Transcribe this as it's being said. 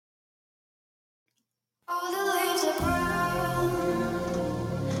All the leaves are brown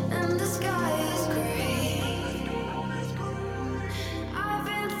and the sky is gray. I've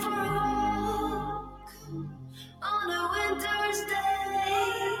been for a walk on a winter's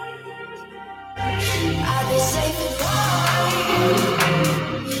day. I'd be safe and warm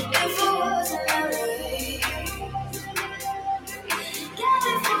if I wasn't LA.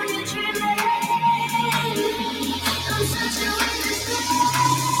 California dreaming, I'm such a winter's day.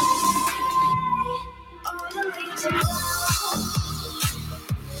 All the leaves are brown,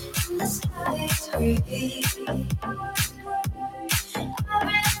 the sky is gray. I've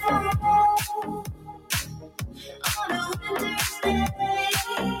been for a walk on a winter's day. I'll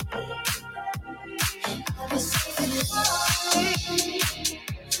be safe and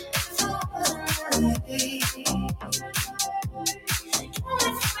warm if I wasn't LA.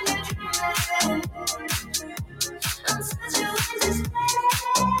 California dreaming, I'm such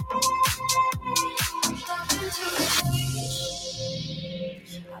a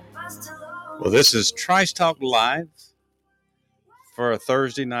winter's day. Well, this is Trice Talk Live for a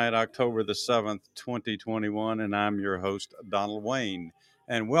Thursday night, October the 7th, 2021, and I'm your host, Donald Wayne.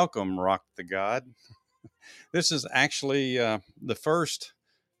 And welcome, Rock the God. This is actually the first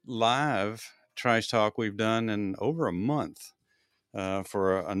live Trice Talk we've done in over a month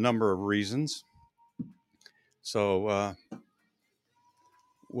for a number of reasons. So,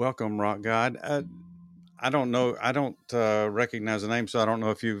 welcome, Rock God. I don't know. I don't recognize the name, so I don't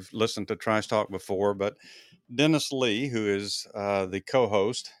know if you've listened to Trice Talk before, but Dennis Lee, who is the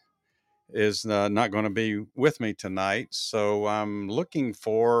co-host, is not going to be with me tonight. So I'm looking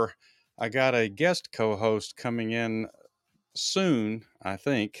for, I got a guest co-host coming in soon, I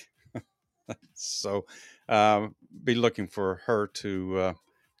think. So be looking for her to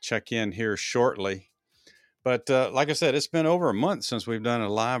check in here shortly. But like I said, it's been over a month since we've done a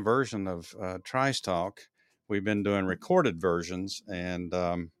live version of Trice Talk. We've been doing recorded versions and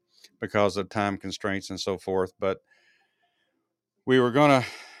because of time constraints and so forth. But we were going to,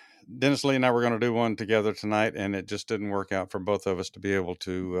 Dennis Lee and I were going to do one together tonight, and it just didn't work out for both of us to be able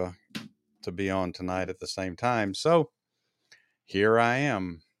to be on tonight at the same time. So here I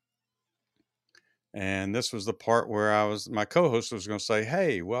am. And this was the part where my co-host was going to say,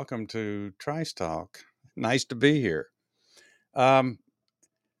 "Hey, welcome to Trice Talk. Nice to be here."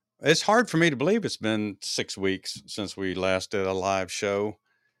 It's hard for me to believe it's been 6 weeks since we last did a live show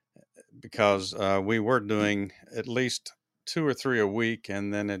because we were doing at least 2 or 3 a week,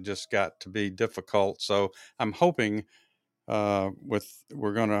 and then it just got to be difficult. So I'm hoping we're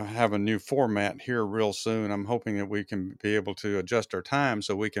going to have a new format here real soon. I'm hoping that we can be able to adjust our time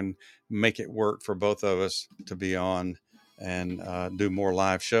so we can make it work for both of us to be on and do more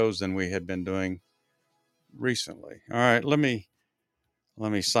live shows than we had been doing recently. All right, let me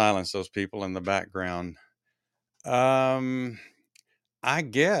silence those people in the background. I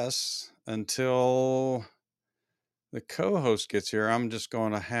guess until the co-host gets here, I'm just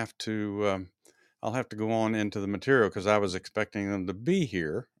going to have to. I'll have to go on into the material because I was expecting them to be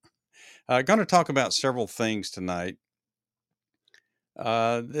here. Going to talk about several things tonight.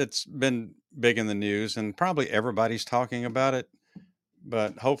 It's been big in the news, and probably everybody's talking about it.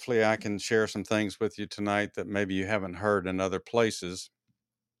 But hopefully, I can share some things with you tonight that maybe you haven't heard in other places.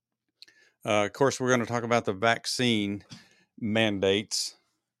 Of course, we're going to talk about the vaccine mandates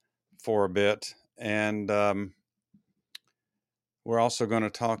for a bit, and we're also going to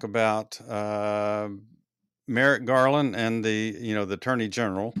talk about Merrick Garland and the Attorney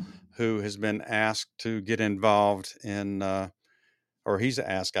General, who has been asked to get involved in, or he's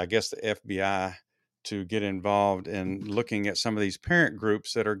asked, I guess, the FBI to get involved in looking at some of these parent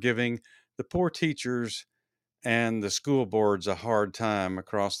groups that are giving the poor teachers and the school boards a hard time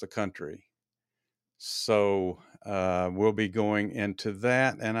across the country. So we'll be going into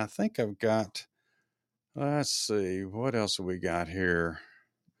that. And I think I've got, let's see, what else have we got here?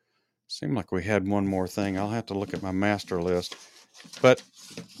 Seemed like we had one more thing. I'll have to look at my master list. But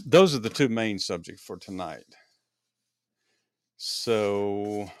those are the two main subjects for tonight.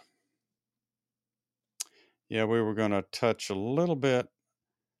 So, yeah, we were going to touch a little bit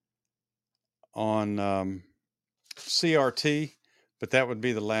on CRT, but that would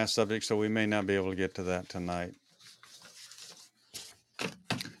be the last subject, so we may not be able to get to that tonight.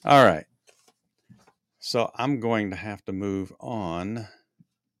 All right. So I'm going to have to move on.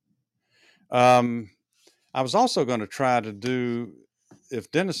 I was also going to try to do,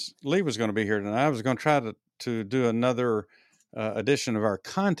 if Dennis Lee was going to be here tonight, I was going to try to do another edition of our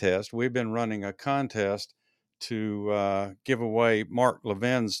contest. We've been running a contest to give away Mark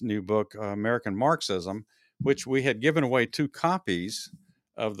Levin's new book, American Marxism, which we had given away 2 copies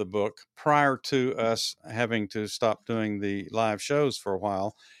of the book prior to us having to stop doing the live shows for a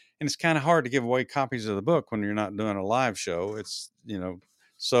while. And it's kind of hard to give away copies of the book when you're not doing a live show. It's,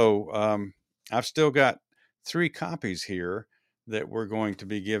 so I've still got 3 copies here that we're going to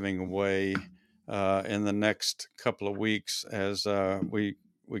be giving away in the next couple of weeks as we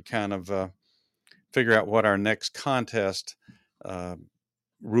kind of figure out what our next contest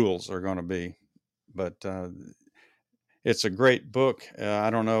rules are going to be. But it's a great book. I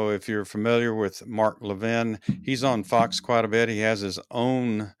don't know if you're familiar with Mark Levin. He's on Fox quite a bit. He has his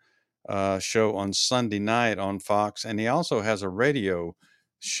own show on Sunday night on Fox, and he also has a radio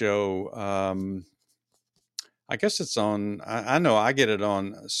show. I guess it's on. I know I get it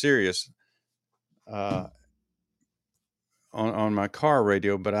on Sirius on my car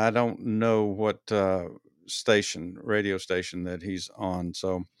radio, but I don't know what radio station that he's on.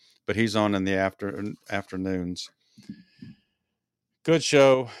 So, but he's on in the afternoons. Good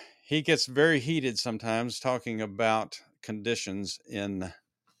show. He gets very heated sometimes talking about conditions in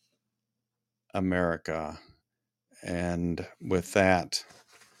America. And with that,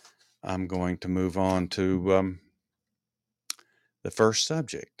 I'm going to move on to the first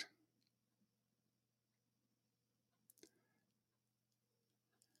subject.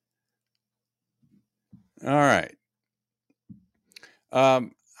 All right.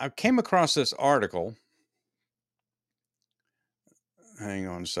 I came across this article. Hang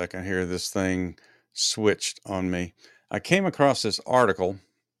on a second here. This thing switched on me. I came across this article.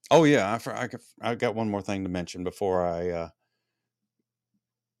 Oh, yeah. I got one more thing to mention before I.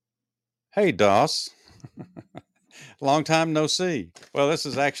 Hey, Doss. Long time no see. Well, this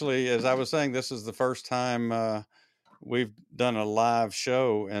is actually, as I was saying, this is the first time we've done a live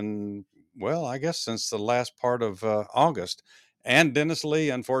show. And, well, I guess since the last part of August. And Dennis Lee,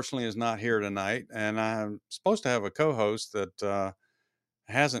 unfortunately, is not here tonight. And I'm supposed to have a co-host that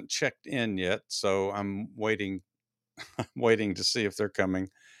hasn't checked in yet, so I'm waiting to see if they're coming.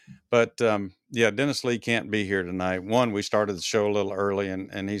 But yeah, Dennis Lee can't be here tonight. One, we started the show a little early,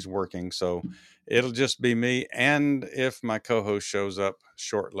 and he's working, so it'll just be me, and if my co-host shows up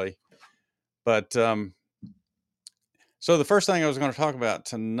shortly. But so the first thing I was going to talk about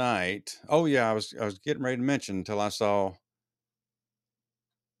tonight. Oh yeah, I was getting ready to mention until I saw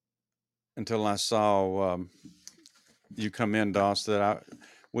you come in, Doss, that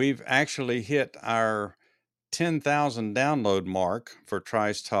we've actually hit our 10,000 download mark for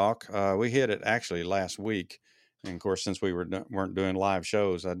Trice Talk. We hit it actually last week. And of course, since we weren't doing live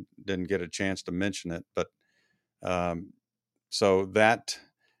shows, I didn't get a chance to mention it. But so that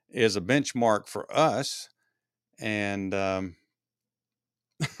is a benchmark for us. And no,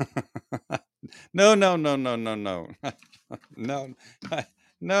 no, no, no, no, no,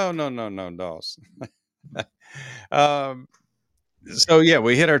 no, no, Doss. So yeah,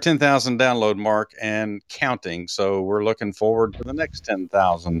 we hit our 10,000 download mark and counting. So we're looking forward to the next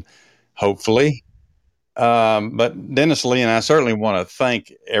 10,000, hopefully. But Dennis Lee and I certainly want to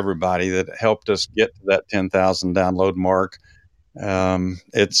thank everybody that helped us get to that 10,000 download mark.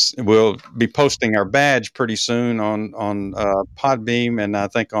 We'll be posting our badge pretty soon on Podbeam, and I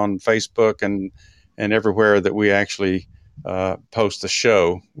think on Facebook and everywhere that we actually post the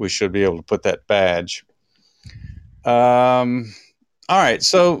show, we should be able to put that badge. All right,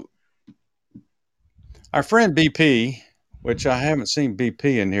 so our friend BP, which I haven't seen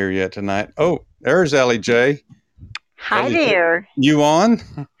BP in here yet tonight. Oh, there's Ellie J. Hi there. You on?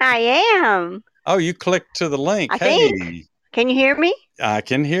 I am. Oh, you clicked to the link. I think. Can you hear me? I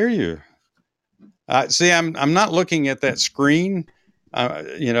can hear you. See, I'm not looking at that screen,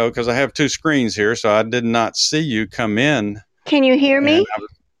 because I have 2 screens here, so I did not see you come in. Can you hear me?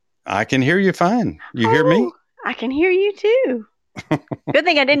 I can hear you fine. You hear me? I can hear you too. Good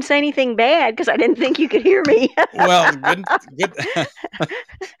thing I didn't say anything bad because I didn't think you could hear me. Well,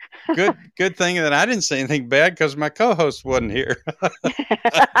 good thing that I didn't say anything bad because my co-host wasn't here.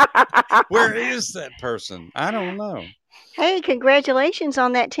 Where is that person? I don't know. Hey, congratulations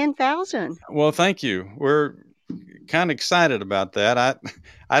on that 10,000. Well, thank you. We're kind of excited about that.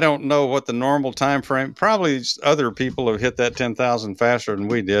 I don't know what the normal time frame. Probably other people have hit that 10,000 faster than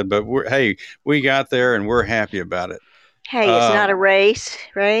we did, but we got there and we're happy about it. Hey, it's not a race,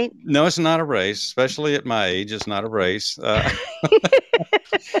 right? No, it's not a race, especially at my age. It's not a race.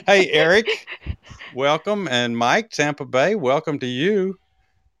 Hey, Eric, welcome. And Mike, Tampa Bay, welcome to you.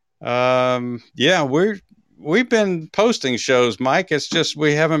 Yeah, we've been posting shows, Mike. It's just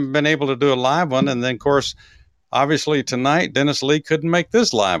we haven't been able to do a live one. And then, of course, obviously tonight, Dennis Lee couldn't make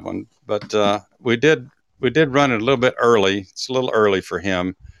this live one. But we did run it a little bit early. It's a little early for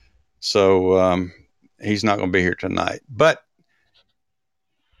him. So he's not going to be here tonight. But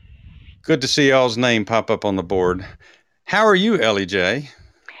Good to see y'all's name pop up on the board. How are you, Ellie J?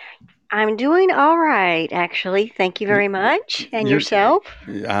 I'm doing all right, actually. Thank you very much. And You're, yourself?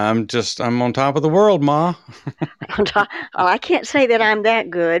 I'm on top of the world, Ma. Oh, I can't say that I'm that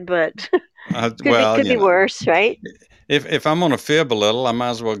good, but could be Well, could be worse, right? if I'm gonna fib a little, I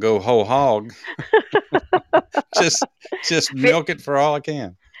might as well go whole hog. just just Fib, milk it for all I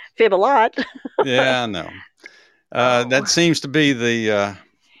can. fib a lot. Yeah, I know. Oh, That seems to be the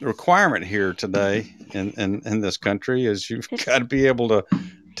requirement here today in this country is you've got to be able to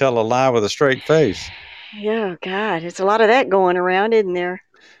tell a lie with a straight face. yeah, God, it's a lot of that going around, isn't there?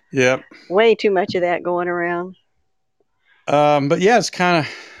 Yep. Way too much of that going around. But yeah, it's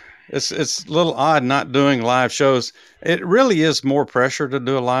a little odd not doing live shows. It really is more pressure to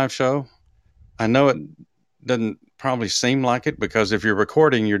do a live show. I know it doesn't probably seem like it because if you're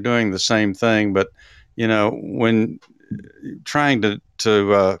recording, you're doing the same thing. But when trying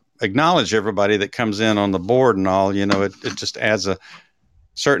to acknowledge everybody that comes in on the board and all, it just adds a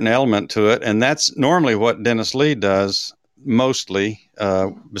certain element to it, and that's normally what Dennis Lee does mostly,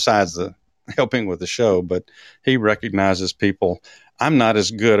 besides the helping with the show. But he recognizes people. I'm not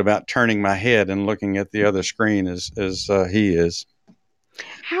as good about turning my head and looking at the other screen as he is.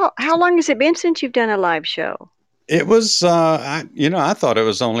 How long has it been since you've done a live show? It was, I thought it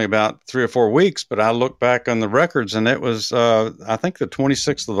was only about 3 or 4 weeks, but I looked back on the records and it was, I think, the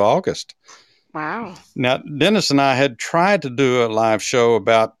 26th of August. Wow. Now, Dennis and I had tried to do a live show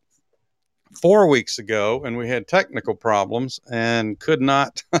about 4 weeks ago, and we had technical problems and I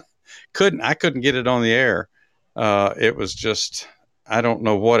couldn't get it on the air. It was just, I don't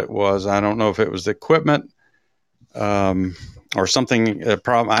know what it was. I don't know if it was the equipment, or something, a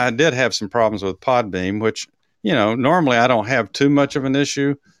problem. I did have some problems with Podbeam, which, normally I don't have too much of an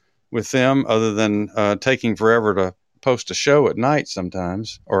issue with them other than taking forever to post a show at night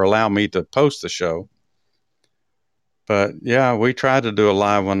sometimes, or allow me to post the show. But yeah, we tried to do a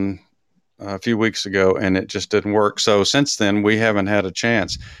live one a few weeks ago and it just didn't work. So since then, we haven't had a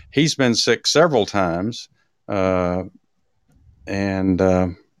chance. He's been sick several times. And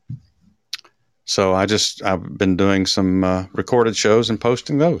so I've been doing some recorded shows and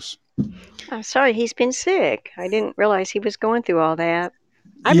posting those. I'm sorry he's been sick. I didn't realize he was going through all that.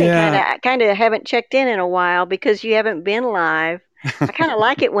 I've been Yeah. kind of haven't checked in a while because you haven't been live. I kind of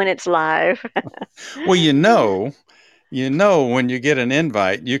like it when it's live. Well, when you get an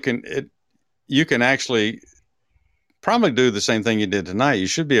invite, you can actually probably do the same thing you did tonight. You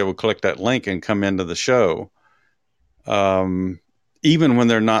should be able to click that link and come into the show, um, even when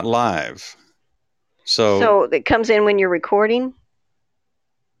they're not live. So it comes in when you're recording?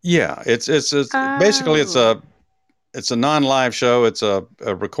 Yeah, it's basically Oh. it's a non-live show. It's a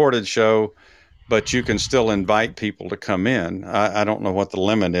recorded show, but you can still invite people to come in. I don't know what the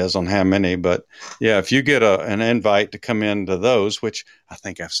limit is on how many, but yeah, if you get an invite to come into those, which I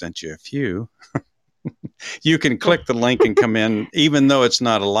think I've sent you a few, you can click the link and come in, even though it's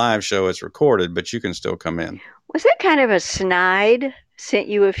not a live show, it's recorded, but you can still come in. Was that kind of a snide? Sent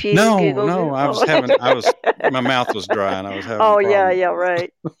you a few No, giggles? no, Oh. my mouth was dry and I was having a Oh, yeah, problem. yeah,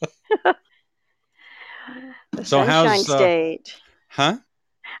 right. The So Sunshine State. huh?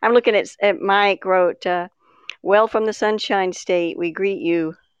 I'm looking at Mike wrote, well, from the Sunshine State, we greet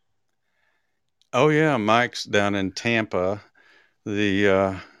you. Oh yeah, Mike's down in Tampa,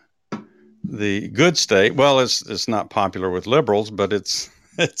 the the good state. Well, it's not popular with liberals, but it's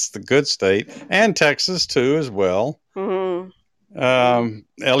the good state, and Texas too as well. Mm-hmm.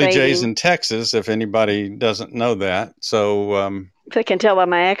 Ellie J's Trading. in Texas, if anybody doesn't know that. So, They can tell by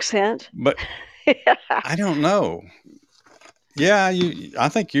my accent. but I don't know. Yeah, I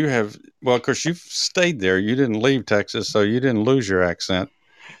think you have. Well, of course, you've stayed there. You didn't leave Texas, so you didn't lose your accent.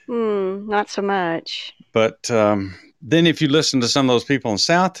 Not so much. But then, if you listen to some of those people in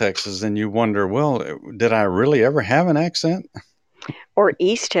South Texas, then you wonder, well, did I really ever have an accent? Or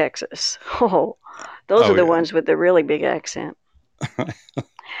East Texas. Oh, those are Oh the yeah. ones with the really big accent.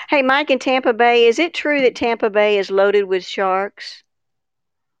 Hey, Mike in Tampa Bay, is it true that Tampa Bay is loaded with sharks?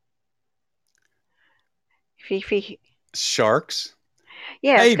 Fifi. Sharks.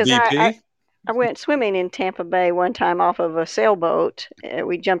 Yes, Hey, because I, BP. I went swimming in Tampa Bay one time off of a sailboat.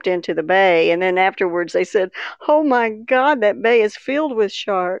 We jumped into the bay, and then afterwards they said, "Oh my God, that bay is filled with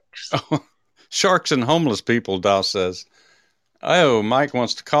sharks." Oh, sharks and homeless people, Doss says. Oh, Mike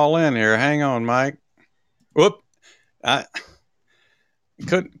wants to call in here. Hang on, Mike. Whoop. I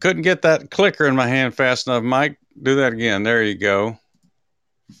couldn't get that clicker in my hand fast enough. Mike, do that again. There you go.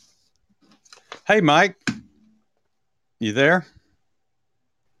 Hey, Mike. You there?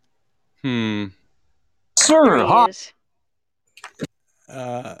 There Sir, he hi. is.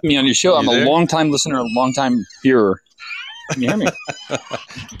 Me on your show. I'm you a there? long-time listener, a long-time hearer. Can you hear me?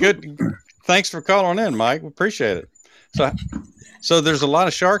 Good. Thanks for calling in, Mike. We appreciate it. So there's a lot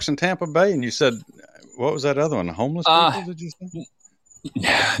of sharks in Tampa Bay, and you said, what was that other one? Homeless people? Did you say?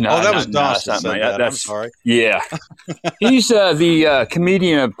 No, that was Doss that said that. I'm That's sorry. Yeah, he's the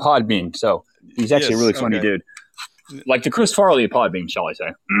comedian of Podbean, so he's actually a really funny dude, like the Chris Farley of Podbean, shall I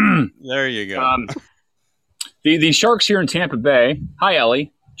say? There you go. The sharks here in Tampa Bay. Hi,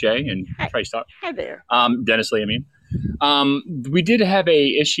 Ellie, Jay, and Trace Talk. Hi there. Dennis Lee, I mean. We did have a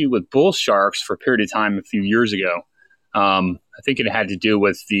issue with bull sharks for a period of time a few years ago. I think it had to do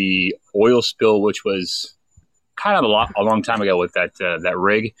with the oil spill, which was kind of a long time ago with that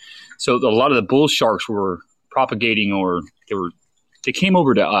rig. So a lot of the bull sharks were propagating, or they came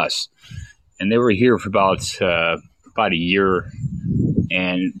over to us, and they were here for about a year.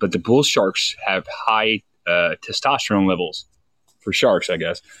 But the bull sharks have high testosterone levels for sharks, I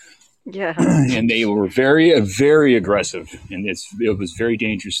guess. Yeah. And they were very, very aggressive, and it was very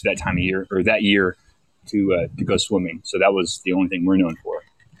dangerous that time of year, or that year, to go swimming. So that was the only thing we're known for.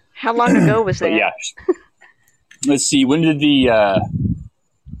 How long ago was that? Yeah. Let's see. When did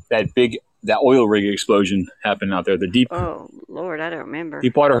that oil rig explosion happen out there? The deep. Oh Lord, I don't remember.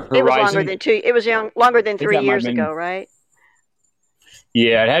 Deepwater Horizon. It was longer than two. It was longer than 3 years ago, right?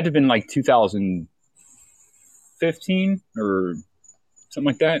 Yeah, it had to have been like 2015 or something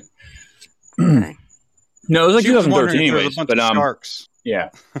like that. Okay. No, it was like She was 2013 wondering if there was anyways. a bunch But of sharks. yeah.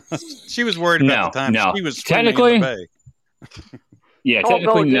 She was worried about the time. No. She was Technically- swimming in the bay. Yeah, Oh,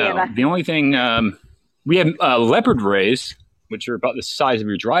 technically go no. again. The only thing we have leopard rays, which are about the size of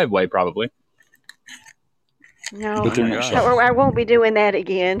your driveway, probably. No, But they're my not gosh. sharks. I won't be doing that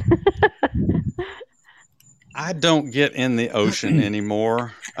again. I don't get in the ocean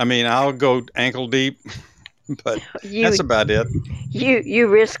anymore. I mean, I'll go ankle deep, but You, that's about it. you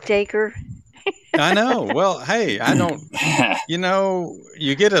risk taker. I know. Well, hey, I don't.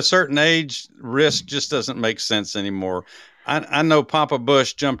 You get a certain age, risk just doesn't make sense anymore. I know Papa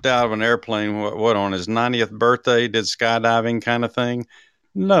Bush jumped out of an airplane, what on his 90th birthday, did skydiving kind of thing.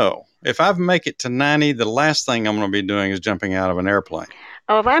 No. If I make it to 90, the last thing I'm going to be doing is jumping out of an airplane.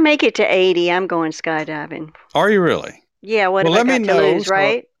 Oh, if I make it to 80, I'm going skydiving. Are you really? Yeah, what Well, have let I me got to know, lose, so-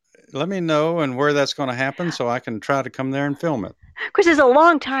 right? Let me know and where that's going to happen so I can try to come there and film it. Because it's a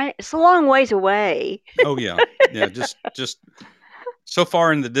long time. It's a long ways away. Oh, yeah. Yeah, just so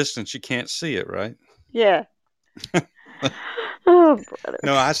far in the distance you can't see it, right? Yeah. Oh, brother.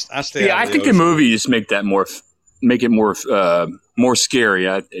 No, I stay Yeah, out I of the think the ocean. movies make that make it more scary.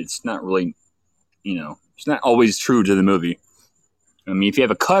 It's not really, it's not always true to the movie. I mean, if you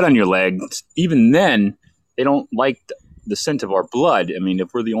have a cut on your leg, even then, they don't like the scent of our blood. I mean,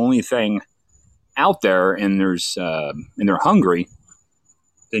 if we're the only thing out there and they're hungry,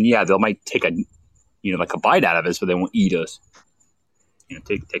 then yeah, they might take like a bite out of us, but they won't eat us.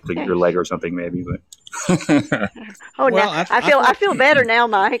 Take your leg or something maybe, but. Oh, Well, now I I feel better now,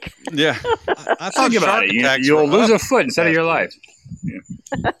 Mike. Yeah. I thought Talk about shark it. attacks You'll were lose a up foot instead of your life. Yeah,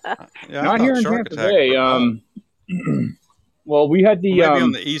 I Not thought here in shark Tampa attacks Bay. were up. Well, we had the Well, maybe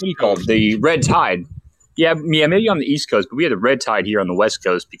on the East what do you call it? Coast. The red tide. Yeah, maybe on the East Coast, but we had the red tide here on the West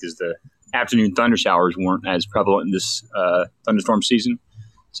Coast because the afternoon thunder showers weren't as prevalent in this thunderstorm season.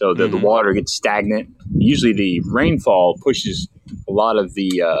 So the water gets stagnant. Usually, the rainfall pushes a lot of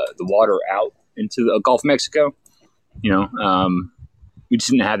the water out into the Gulf of Mexico. We just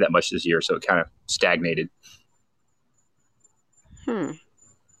didn't have that much this year, so it kind of stagnated. Yeah.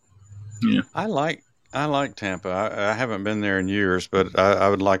 I like Tampa. I haven't been there in years, but I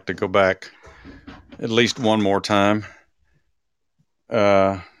would like to go back at least one more time.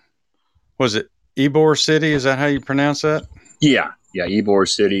 Was it Ybor City? Is that how you pronounce that? Yeah, Ybor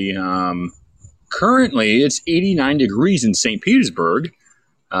City. Currently, it's 89 degrees in St. Petersburg.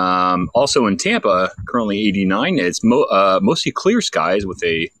 Also in Tampa, currently 89. It's mostly clear skies with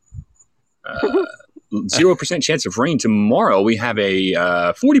a 0% chance of rain. Tomorrow, we have a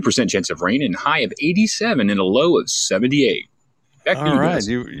 40% chance of rain and high of 87 and a low of 78. Back to All you right. guys.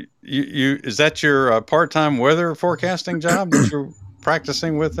 You is that your part-time weather forecasting job that you're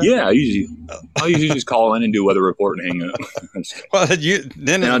practicing with? It? Yeah, I'll usually just call in and do weather report and hang up. Well, Dennis,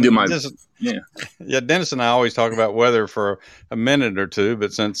 And I'll do my Dennis and I always talk about weather for a minute or two,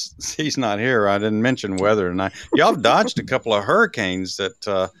 but since he's not here, I didn't mention weather tonight. Y'all have dodged a couple of hurricanes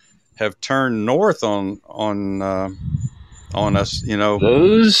that have turned north on us.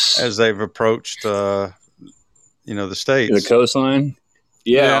 Those As they've approached, the states. the coastline.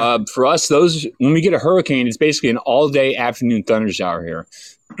 Yeah, for us, when we get a hurricane, it's basically an all-day afternoon thunder shower here.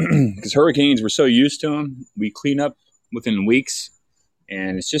 Because hurricanes, we're so used to them, we clean up within weeks,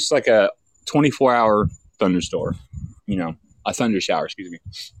 and it's just like a 24-hour thunderstorm. A thunder shower. Excuse me.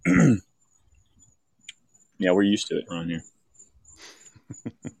 Yeah, we're used to it around here.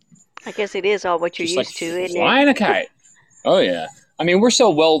 I guess it is all what you're Just used like to, isn't flying it? a kite. Oh yeah. I mean, we're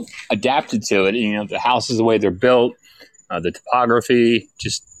so well adapted to it. The houses, the way they're built, the topography,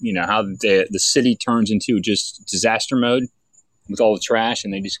 just how the city turns into just disaster mode with all the trash,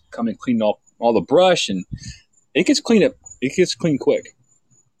 and they just come and clean up all the brush, and it gets cleaned up. It gets cleaned quick.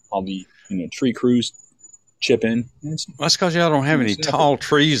 All the tree crews chip in. That's because y'all don't have any tall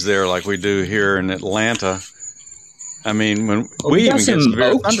trees there like we do here in Atlanta. I mean, when we even get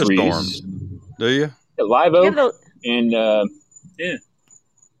severe thunderstorms. Do you? Live oak and yeah.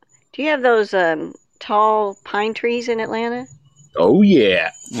 Do you have those tall pine trees in Atlanta? Oh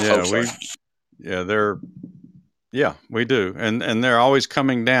yeah. Yeah, we do, and they're always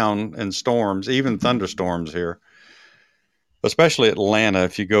coming down in storms, even thunderstorms here. Especially Atlanta,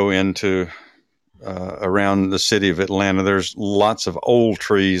 if you go into around the city of Atlanta, there's lots of old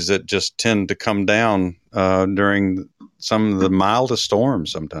trees that just tend to come down during some of the mildest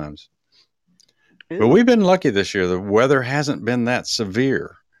storms sometimes. Ooh. But we've been lucky this year. The weather hasn't been that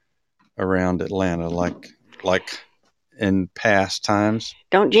severe around Atlanta like in past times.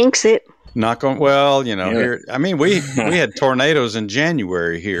 Don't jinx it. Knock on. Well, here. I mean, we had tornadoes in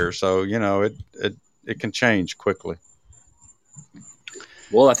January here, so it can change quickly.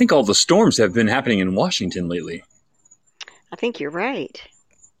 Well, I think all the storms have been happening in Washington lately. I think you're right.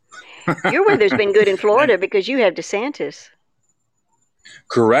 Your weather's been good in Florida because you have DeSantis.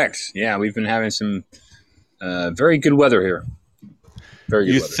 Correct. Yeah, we've been having some very good weather here. Very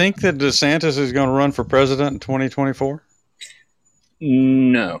good. You think that DeSantis is going to run for president in 2024?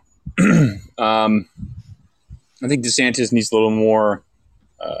 No. I think DeSantis needs a little more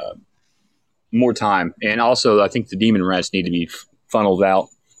time, and also I think the demon rats need to be funneled out.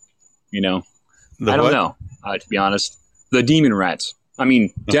 I don't know. To be honest, the demon rats. I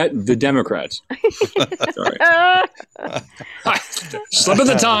mean, the Democrats. Sorry. Slip of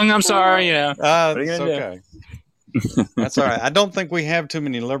the tongue. I'm sorry. It's okay. That's all right. I don't think we have too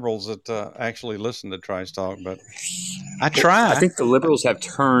many liberals that actually listen to Trice Talk, but I try. I think the liberals have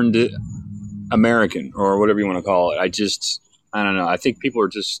turned American, or whatever you want to call it. I don't know. I think people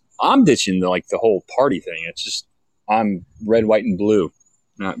are I'm ditching the whole party thing. It's just, I'm red, white, and blue,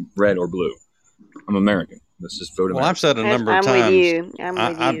 not red or blue. I'm American. Let's just vote American. Well, I've said a number of times. I'm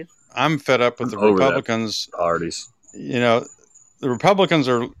with you. I'm fed up with the Republicans. Parties. The Republicans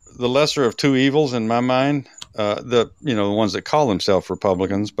are the lesser of two evils in my mind. The ones that call themselves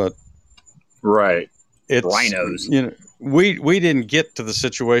Republicans, but right, it's rhinos. We didn't get to the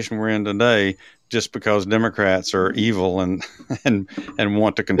situation we're in today just because Democrats are evil and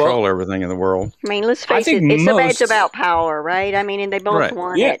want to control everything in the world. I mean, let's face it, it's about power, right? I mean, and they both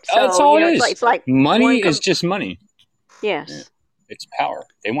want it. So, that's all it is. It's like money is just money. Yes. Yeah. It's power.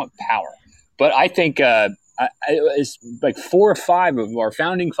 They want power. But I think it's like 4 or 5 of our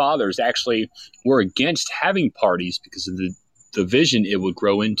founding fathers actually were against having parties because of the division it would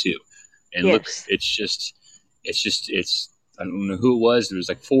grow into. And look, it's I don't know who it was. There was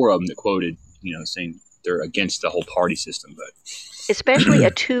like 4 of them that quoted, saying they're against the whole party system. But especially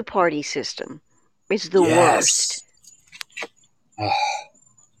a 2-party system is the worst.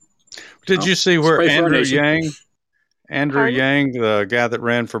 Did you see where Andrew Yang, the guy that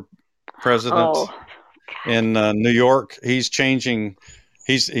ran for president in New York, he's changing.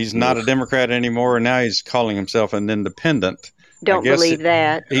 He's not a Democrat anymore, and now he's calling himself an independent. Don't believe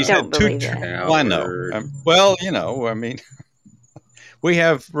that. He's Don't had 2. believe that. Well, I know. Well, I mean, we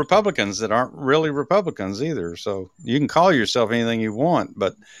have Republicans that aren't really Republicans either. So you can call yourself anything you want,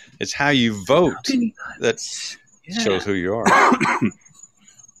 but it's how you vote that shows who you are. How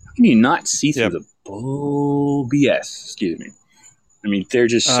can you not see through the bull BS? Excuse me. I mean, they're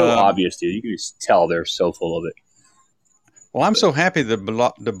just so obvious, dude. You can just tell they're so full of it. Well, I'm so happy that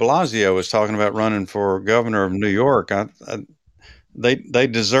de Blasio was talking about running for governor of New York. They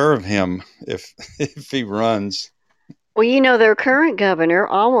deserve him if he runs. Well, their current governor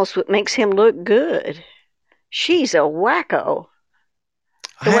almost makes him look good. She's a wacko.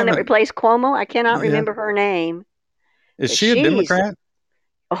 The one that replaced Cuomo, I cannot remember her name. Is she a Democrat?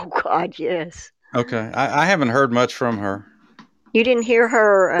 Oh, God, yes. Okay. I haven't heard much from her. You didn't hear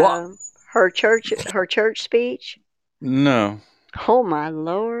her her church speech? No. Oh my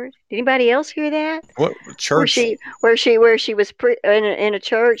Lord! Did anybody else hear that? What church? Where she was in a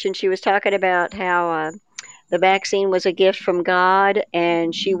church, and she was talking about how the vaccine was a gift from God,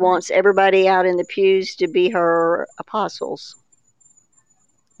 and she wants everybody out in the pews to be her apostles.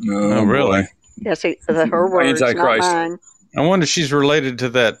 Oh, really? That's her words, not mine. I wonder if she's related to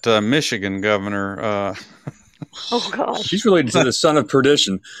that Michigan governor. Oh gosh. She's related to the son of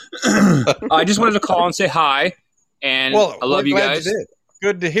perdition. I just wanted to call and say hi, and Well, I love we're you glad guys. you did.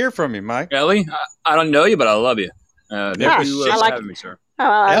 Good to hear from you, Mike. Ellie, I don't know you, but I love you. Thank you I for like having me, sir. Oh,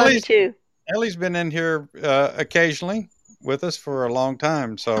 I love you Ellie's, too. Ellie's been in here occasionally with us for a long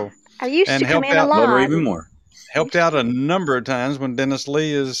time, so I used and to come helped in a out Love her lot. even more. helped out a number of times when Dennis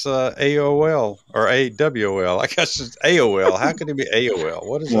Lee is AOL or AWOL. I guess it's AOL. How could it be AOL?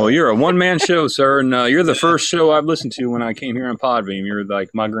 What is Well, that? you're a one-man show, sir, and you're the first show I've listened to when I came here on Podbeam. You're like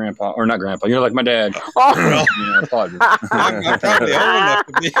my grandpa, or not grandpa. You're like my dad. Oh. Well, Podbeam. I'm probably old enough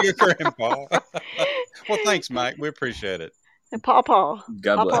to be your grandpa. Well, thanks, Mike. We appreciate it. And Pawpaw.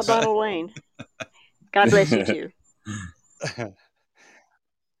 God Pawpaw bless. Donald Wayne. God bless you too.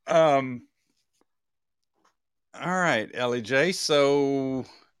 All right, Ellie J. So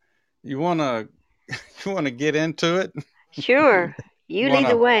you wanna get into it? Sure. You lead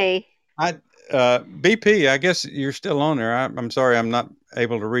the way. BP. I guess you're still on there. I'm sorry, I'm not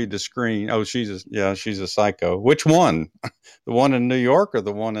able to read the screen. Oh, she's a psycho. Which one? The one in New York or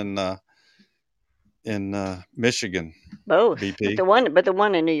the one in Michigan? Both. BP. But the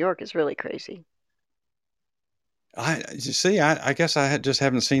one in New York is really crazy. I guess I just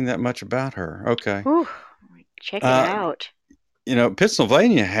haven't seen that much about her. Okay. Whew. Check it out. You know,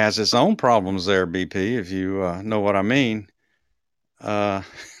 Pennsylvania has its own problems there, BP, if you know what I mean.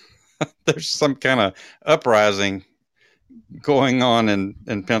 There's some kind of uprising going on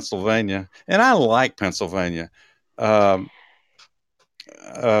in Pennsylvania. And I like Pennsylvania. My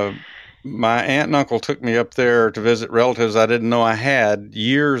aunt and uncle took me up there to visit relatives I didn't know I had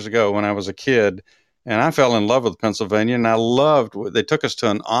years ago when I was a kid. And I fell in love with Pennsylvania, and I loved they took us to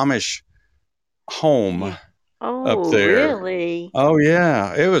an Amish home up there. Really? Oh,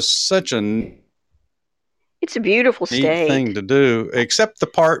 yeah. It was such a It's a beautiful neat state. thing to do, except the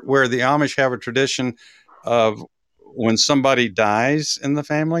part where the Amish have a tradition of when somebody dies in the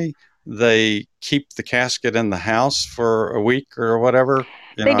family, they keep the casket in the house for a week or whatever.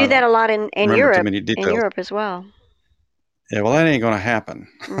 They do that a lot in Europe. Too many details. In Europe as well. Yeah, well, that ain't going to happen.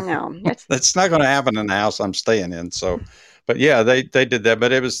 No, that's not going to happen in the house I'm staying in. So, but yeah, they did that.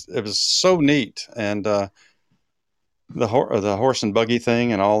 But it was so neat, and the horse and buggy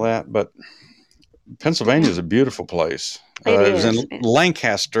thing and all that. But Pennsylvania is a beautiful place. It was in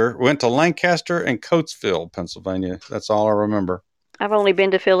Lancaster. Went to Lancaster and Coatesville, Pennsylvania. That's all I remember. I've only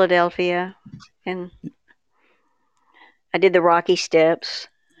been to Philadelphia, and I did the Rocky Steps.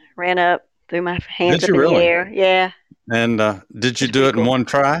 Ran up, threw my hands up in the air. Yeah. And did you do it in one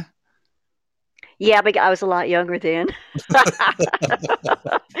try? Yeah, but I was a lot younger then.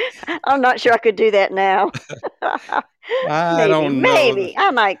 I'm not sure I could do that now. I don't know. Maybe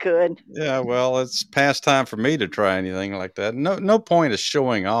I might could. Yeah, well, it's past time for me to try anything like that. No point of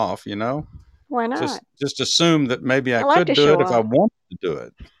showing off, you know. Why not? Just assume that maybe I could do it if I wanted to do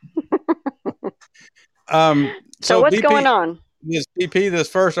it. So what's going on? This BP, this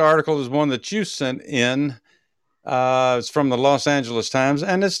first article is one that you sent in. It's from the Los Angeles Times,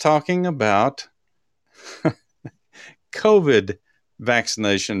 and it's talking about COVID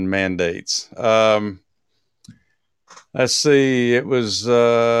vaccination mandates. Let's see. It was,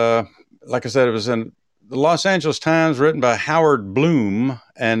 like I said, it was in the Los Angeles Times, written by Howard Bloom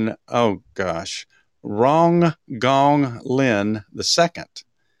and, Rong Gong Lin II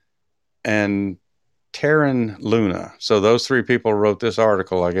and Taryn Luna. So those three people wrote this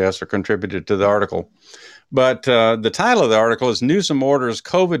article, I guess, or contributed to the article. But the title of the article is Newsom Orders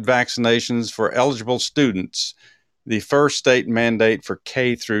COVID Vaccinations for Eligible Students, the first state mandate for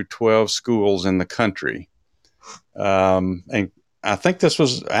K through 12 schools in the country. And I think this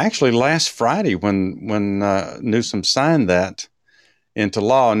was actually last Friday when Newsom signed that into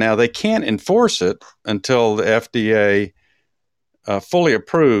law. Now, they can't enforce it until the FDA fully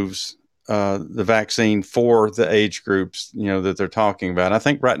approves the vaccine for the age groups, that they're talking about. I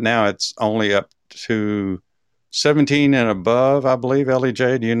think right now it's only up to 17 and above, I believe. Ellie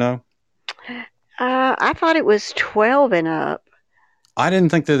J, do you know? I thought it was 12 and up. I didn't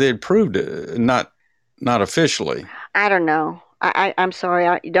think that they approved it, not officially. I don't know. I'm sorry.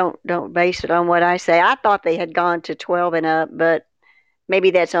 I don't base it on what I say. I thought they had gone to 12 and up, but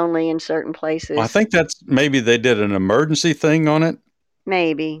maybe that's only in certain places. Well, I think that's maybe they did an emergency thing on it.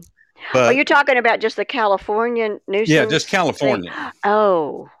 Maybe. But you're talking about just the California Newsom? Yeah, just California. Thing?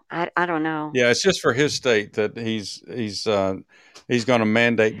 Oh, I don't know. Yeah, it's just for his state that he's going to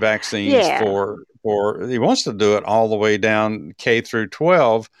mandate vaccines for. He wants to do it all the way down K through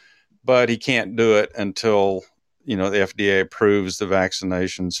 12, but he can't do it until the FDA approves the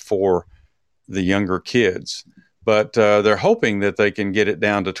vaccinations for the younger kids. but they're hoping that they can get it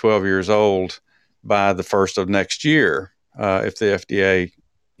down to 12 years old by the first of next year if the FDA,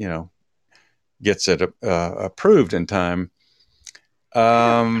 gets it approved in time.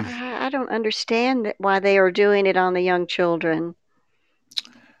 I don't understand why they are doing it on the young children.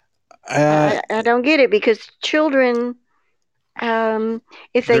 I don't get it, because children, if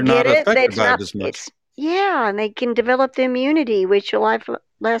they they're get not it, affected that's by it not. as much. And they can develop the immunity, which will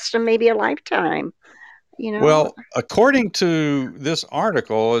last them maybe a lifetime. Well, according to this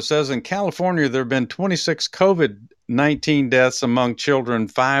article, it says in California there have been 26 COVID-19 deaths among children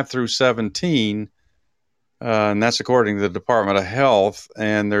 5 through 17, and that's according to the Department of Health.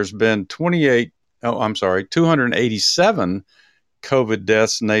 And there's been 287 COVID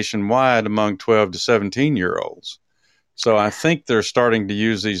deaths nationwide among 12 to 17-year-olds. So I think they're starting to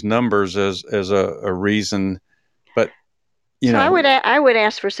use these numbers as a reason. But I would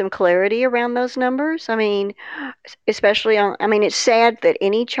ask for some clarity around those numbers. I mean, especially it's sad that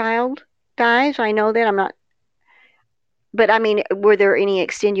any child dies. I know that. I'm not. But I mean, were there any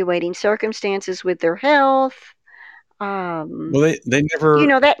extenuating circumstances with their health? Well, they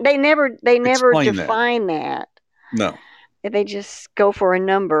never. They never explain define that. No. They just go for a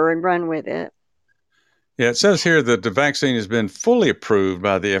number and run with it. Yeah, it says here that the vaccine has been fully approved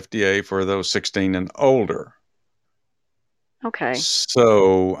by the FDA for those 16 and older. Okay.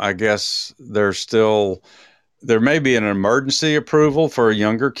 So I guess there may be an emergency approval for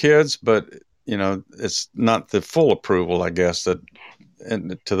younger kids, but it's not the full approval, I guess,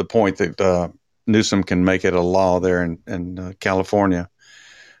 and to the point that Newsom can make it a law there in California.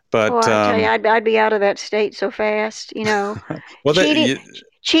 But I tell you, I'd be out of that state so fast. Well,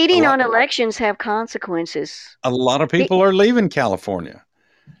 cheating on elections have consequences. A lot of people are leaving California.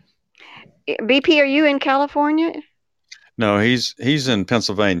 BP, are you in California? No, he's in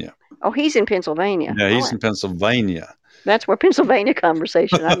Pennsylvania. Oh, he's in Pennsylvania. Yeah, he's in Pennsylvania. That's where Pennsylvania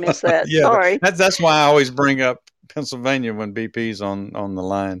conversation. I missed that. Yeah, sorry. That's why I always bring up Pennsylvania when BP's on the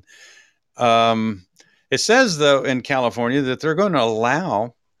line. It says, though, in California that they're going to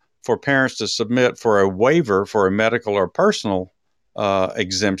allow for parents to submit for a waiver for a medical or personal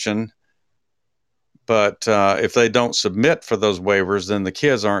exemption. But if they don't submit for those waivers, then the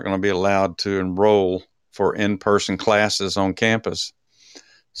kids aren't going to be allowed to enroll for in-person classes on campus.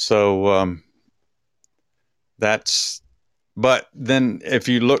 So but then if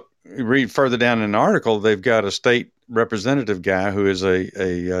you read further down in the article, they've got a state representative guy who is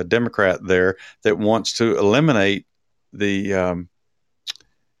a Democrat there that wants to eliminate the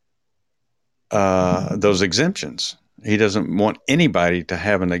those exemptions. He doesn't want anybody to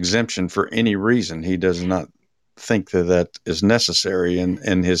have an exemption for any reason. He does not think that is necessary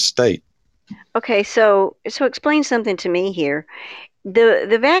in his state. Okay, so explain something to me here.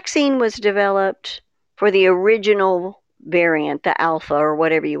 The vaccine was developed for the original variant, the alpha or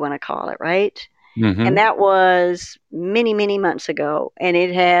whatever you want to call it, right? Mm-hmm. And that was many, many months ago. And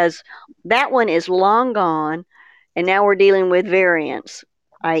that one is long gone. And now we're dealing with variants,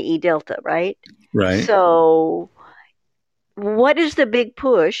 i.e. Delta, right? Right. So what is the big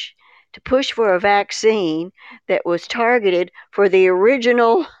push to push for a vaccine that was targeted for the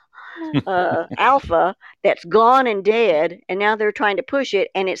original alpha that's gone and dead, and now they're trying to push it,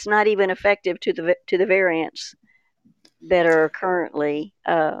 and it's not even effective to the variants that are currently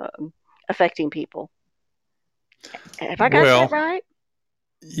affecting people? Have I got that right?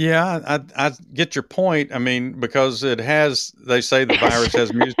 Yeah, I get your point. I mean, because they say the virus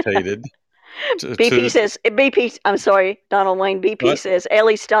has mutated. BP, I'm sorry, Donald Wayne, BP what? Says,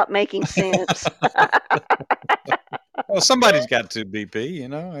 Ellie, stop making sense. Well, somebody's got to,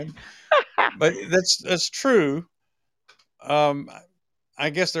 BP, but that's true. I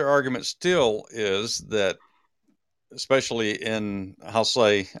guess their argument still is that, especially in,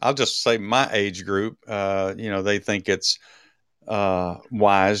 I'll just say my age group, they think it's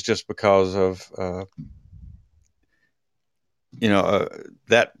wise just because of,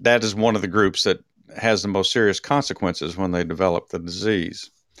 that is one of the groups that has the most serious consequences when they develop the disease.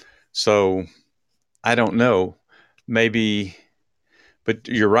 So I don't know, maybe, but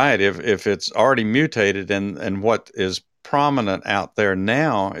you're right. If it's already mutated and what is prominent out there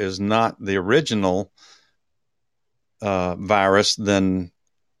now is not the original virus, then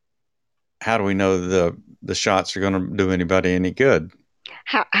how do we know the shots are going to do anybody any good?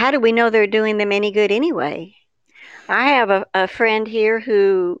 How do we know they're doing them any good anyway? I have a friend here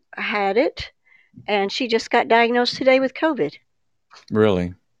who had it, and she just got diagnosed today with COVID.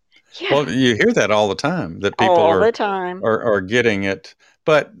 Really? Yeah. Well, you hear that all the time, that people are getting it.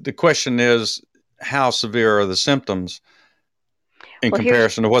 But the question is, how severe are the symptoms? in Well, here's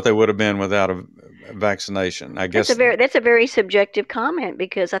comparison to what they would have been without a vaccination. I guess that's a very subjective comment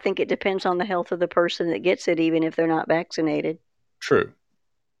because I think it depends on the health of the person that gets it, even if they're not vaccinated. true.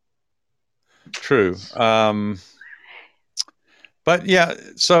 But yeah,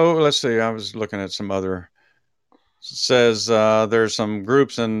 so let's see. I was looking at some other. Says there's some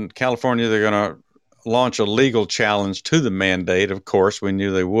groups in California that are going to launch a legal challenge to the mandate. Of course, we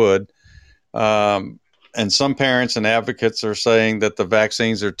knew they would. And some parents and advocates are saying that the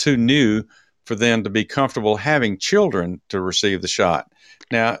vaccines are too new for them to be comfortable having children to receive the shot.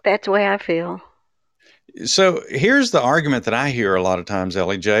 Now, that's the way I feel. So here's the argument that I hear a lot of times,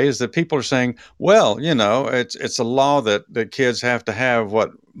 Ellie J, is that people are saying, well, it's a law that kids have to have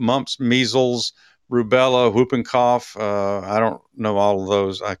mumps, measles, rubella, whooping cough. I don't know all of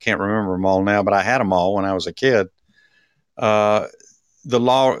those. I can't remember them all now, but I had them all when I was a kid. The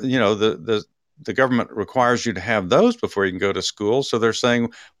law, the government requires you to have those before you can go to school. So they're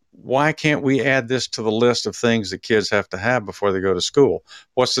saying, why can't we add this to the list of things that kids have to have before they go to school?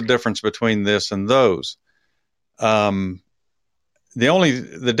 What's the difference between this and those? The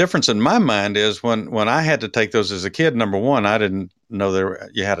difference in my mind is when I had to take those as a kid, number one, I didn't know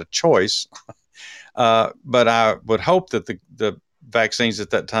you had a choice. But I would hope that the vaccines at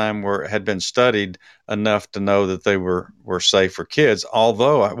that time had been studied enough to know that they were safe for kids.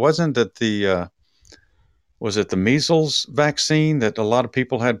 Although it wasn't that was it the measles vaccine that a lot of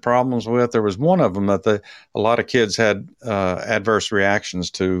people had problems with? There was one of them that a lot of kids had adverse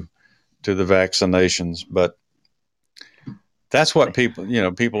reactions to the vaccinations. But that's what people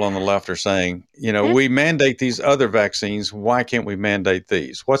on the left are saying. We mandate these other vaccines. Why can't we mandate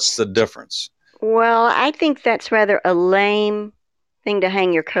these? What's the difference? Well, I think that's rather a lame thing to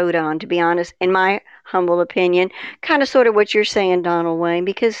hang your coat on, to be honest, in my humble opinion. Kind of sort of what you're saying, Donald Wayne,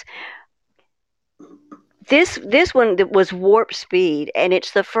 because this one was warp speed, and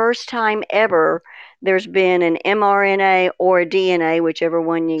it's the first time ever there's been an mRNA or a DNA, whichever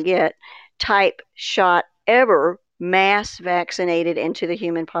one you get, type shot ever mass vaccinated into the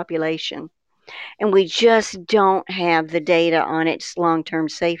human population. And we just don't have the data on its long-term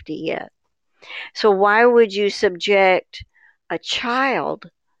safety yet. So why would you subject a child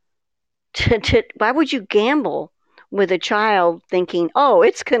why would you gamble with a child thinking, oh,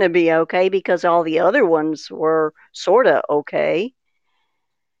 it's going to be okay because all the other ones were sort of okay?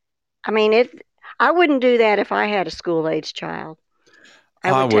 I mean, I wouldn't do that if I had a school-age child.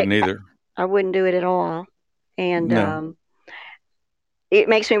 I wouldn't either. I wouldn't do it at all. And no. It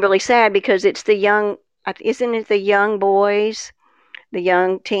makes me really sad because it's isn't it the young boys, the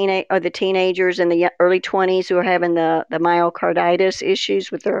young the teenagers in the early 20s who are having the myocarditis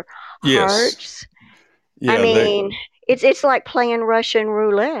issues with their hearts? Yeah, I mean, it's like playing Russian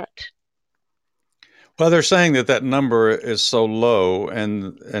roulette. Well, they're saying that number is so low,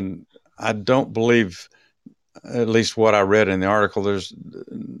 and I don't believe, at least what I read in the article, there's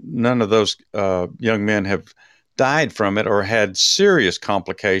none of those young men have died from it or had serious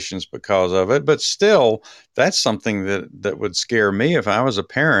complications because of it. But still, that's something that would scare me if I was a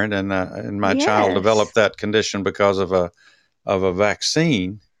parent and my child developed that condition because of a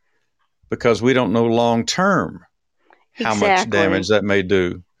vaccine, because we don't know long term how much damage that may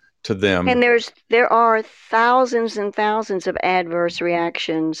do to them. And there are thousands and thousands of adverse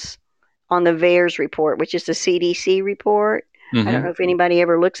reactions on the VAERS report, which is the CDC report. Mm-hmm. I don't know if anybody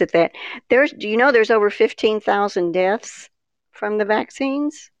ever looks at that. Do you know there's over 15,000 deaths from the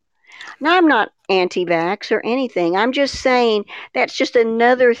vaccines? Now, I'm not anti-vax or anything. I'm just saying that's just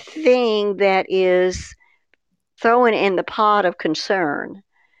another thing that is thrown in the pot of concern.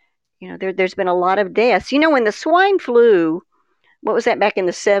 There's been a lot of deaths. When the swine flu, what was that, back in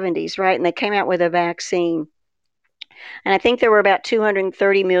the 70s, right? And they came out with a vaccine. And I think there were about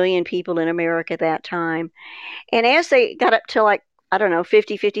 230 million people in America at that time. And as they got up to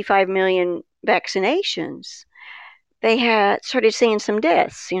 50, 55 million vaccinations, they had started seeing some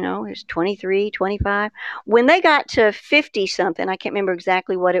deaths. It was 23, 25. When they got to 50 something, I can't remember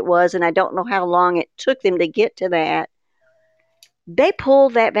exactly what it was, and I don't know how long it took them to get to that, they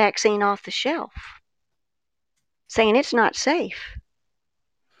pulled that vaccine off the shelf, saying it's not safe.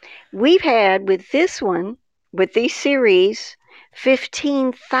 We've had with these series,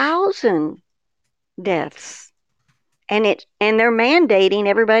 15,000 deaths, and they're mandating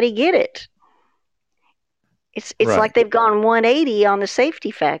everybody get it. It's right. Like they've gone 180 on the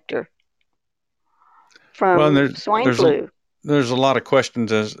safety factor from swine flu. There's a lot of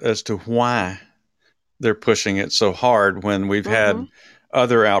questions as to why they're pushing it so hard when we've had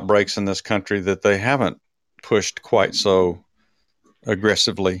other outbreaks in this country that they haven't pushed quite so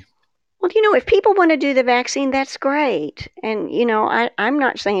aggressively. Well, if people want to do the vaccine, that's great. And, I'm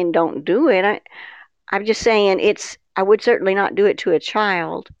not saying don't do it. I'm just saying I would certainly not do it to a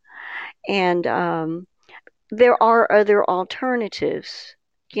child. And there are other alternatives,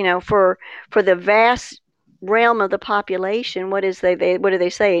 for the vast realm of the population. What do they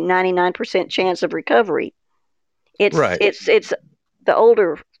say? 99% chance of recovery. Right. It's the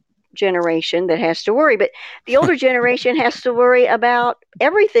older generation that has to worry, but the older generation has to worry about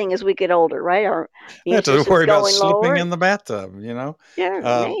everything as we get older, right? Our They have immune to system's worry about going slipping lower. in the bathtub, Yeah,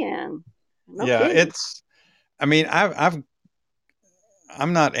 Uh, man, no yeah, kidding. I mean, I'm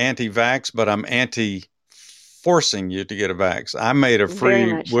not anti-vax, but I'm anti-forcing you to get a vax. I made a Very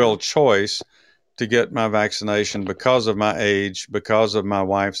free much will so. choice to get my vaccination because of my age, because of my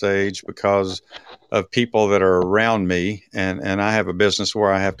wife's age, because of people that are around me. And I have a business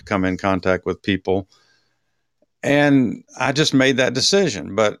where I have to come in contact with people. And I just made that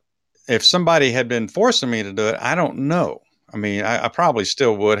decision. But if somebody had been forcing me to do it, I don't know. I mean, I probably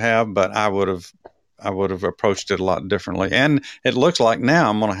still would have, but I would have approached it a lot differently. And it looks like now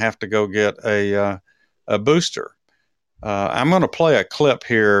I'm going to have to go get a booster. I'm going to play a clip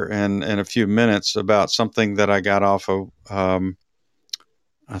here in a few minutes about something that I got off of.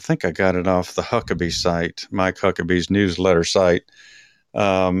 I think I got it off the Huckabee site, Mike Huckabee's newsletter site.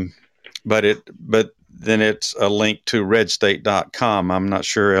 But then it's a link to redstate.com. I'm not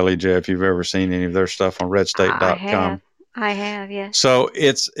sure, Ellie J, if you've ever seen any of their stuff on I have. redstate.com. I have, yes. So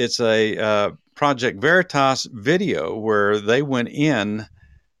it's a Project Veritas video where they went in,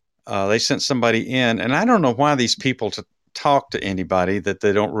 they sent somebody in, and I don't know why these people talk to anybody that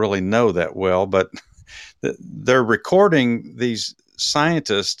they don't really know that well, but they're recording these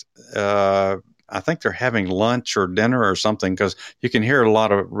scientists. I think they're having lunch or dinner or something, because you can hear a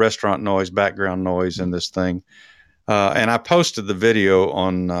lot of restaurant noise, background noise in this thing. And I posted the video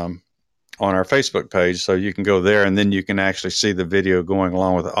on our Facebook page, so you can go there and then you can actually see the video going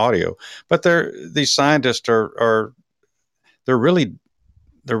along with the audio. But these scientists are they're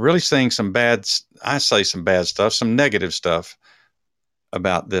really saying some bad stuff, some negative stuff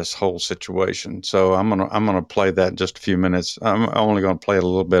about this whole situation. So I'm gonna play that in just a few minutes. I'm only gonna play a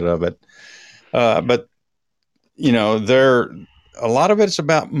little bit of it, but a lot of it's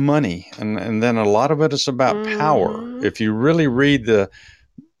about money, and then a lot of it is about power. If you really read the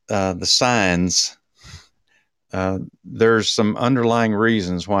signs, there's some underlying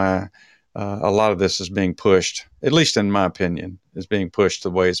reasons why a lot of this is being pushed, at least in my opinion, is being pushed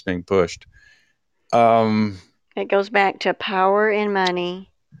the way it's being pushed. It goes back to power and money.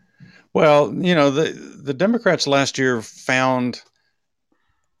 Well, the Democrats last year found,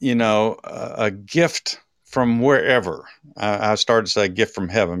 a gift from wherever. I started to say gift from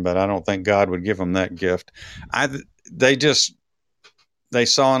heaven, but I don't think God would give them that gift. They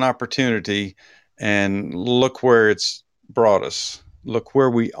saw an opportunity, and look where it's brought us. Look where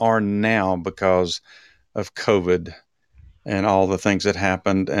we are now because of COVID and all the things that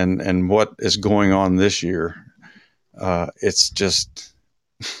happened, and what is going on this year. It's just,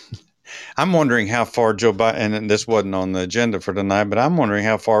 I'm wondering how far Joe Biden, and this wasn't on the agenda for tonight, but I'm wondering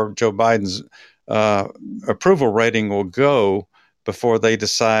how far Joe Biden's approval rating will go before they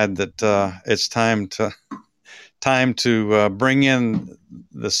decide that it's time to bring in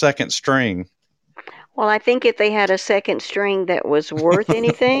the second string. Well, I think if they had a second string that was worth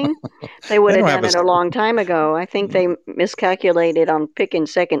anything, they would have done it a long time ago. I think they miscalculated on picking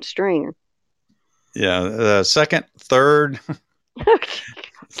second string. Yeah, second, third.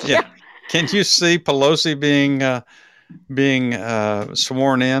 Yeah. Can you see Pelosi being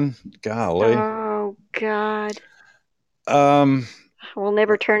sworn in? Golly. Oh God. We'll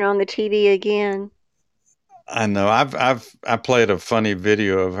never turn on the TV again. I know. I played a funny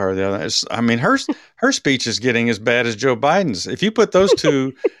video of her the other. I mean, her speech is getting as bad as Joe Biden's. If you put those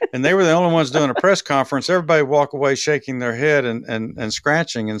two, and they were the only ones doing a press conference, everybody walk away shaking their head and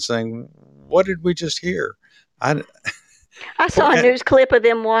scratching and saying, "What did we just hear?" I saw a news clip of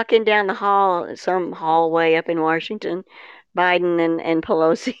them walking down the hall, some hallway up in Washington, Biden and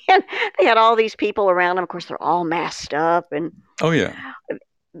Pelosi, and they had all these people around them. Of course, they're all masked up, and oh yeah,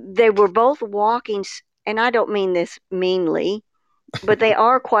 they were both walking. And I don't mean this meanly, but they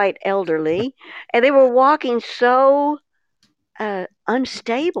are quite elderly, and they were walking so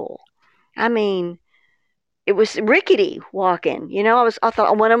unstable. I mean, it was rickety walking. I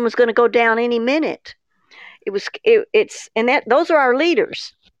thought one of them was going to go down any minute. Those are our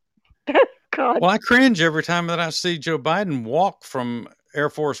leaders. God. Well, I cringe every time that I see Joe Biden walk from Air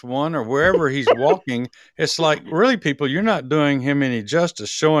Force One or wherever he's walking. It's like, really, people, you're not doing him any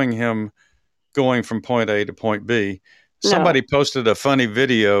justice, showing him going from point A to point B. No. somebody posted a funny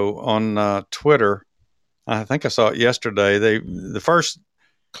video on Twitter. I think I saw it yesterday. The first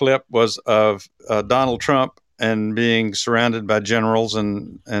clip was of Donald Trump and being surrounded by generals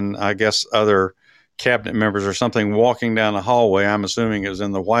and I guess other cabinet members or something walking down the hallway. I'm assuming it was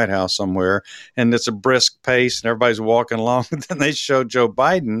in the White House somewhere, and it's a brisk pace and everybody's walking along. Then they showed Joe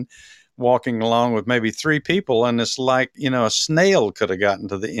Biden walking along with maybe 3 people, and it's like, a snail could have gotten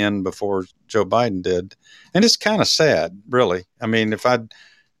to the end before Joe Biden did. And it's kind of sad, really. I mean, if I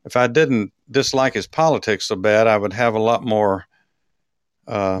didn't dislike his politics so bad, I would have a lot more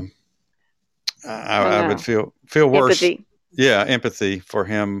I would feel worse. Empathy. Yeah, empathy for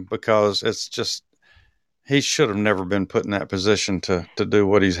him, because it's just, he should have never been put in that position to do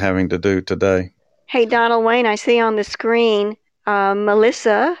what he's having to do today. Hey, Donald Wayne, I see on the screen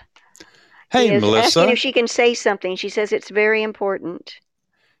Melissa Hey, is Melissa. asking if she can say something. She says it's very important.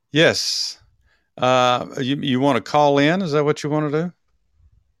 Yes. You want to call in? Is that what you want to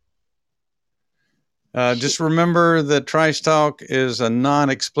do? Just remember that Trice Talk is a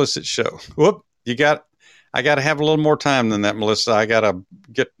non-explicit show. Whoop! I got to have a little more time than that, Melissa. I got to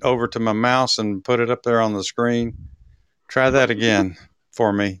get over to my mouse and put it up there on the screen. Try that again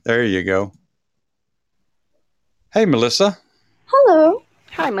for me. There you go. Hey, Melissa. Hello.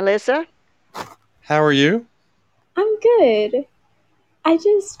 Hi, Melissa. How are you? I'm good. I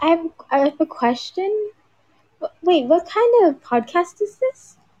have a question. Wait, what kind of podcast is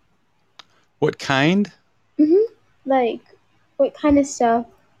this? What kind? Like, what kind of stuff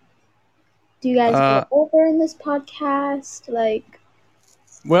do you guys go over in this podcast? Like,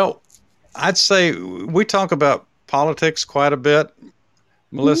 well, I'd say we talk about politics quite a bit,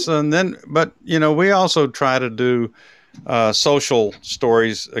 Melissa, and then, but we also try to do social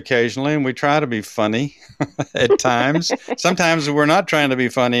stories occasionally, and we try to be funny at times. Sometimes we're not trying to be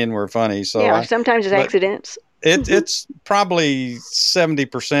funny, and we're funny. So yeah, sometimes it's accidents. It's probably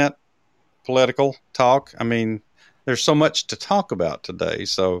 70% political talk. I mean, there's so much to talk about today.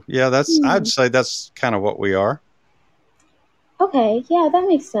 So yeah, I'd say that's kind of what we are. Okay, yeah, that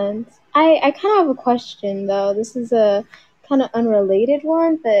makes sense. I kind of have a question though. This is a kind of unrelated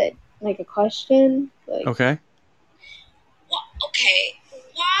one, but like a question. Like, okay. Okay,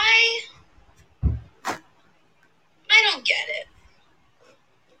 why? I don't get it.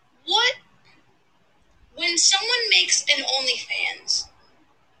 What? When someone makes an OnlyFans,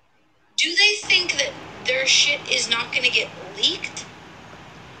 do they think that their shit is not going to get leaked?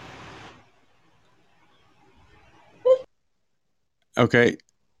 Okay.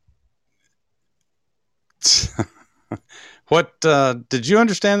 What did you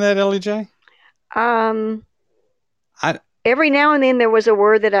understand that, Ellie J? Every now and then there was a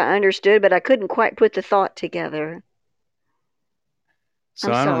word that I understood, but I couldn't quite put the thought together.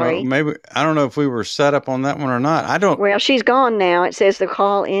 So I don't know. Maybe I don't know if we were set up on that one or not. I don't. Well, she's gone now. It says the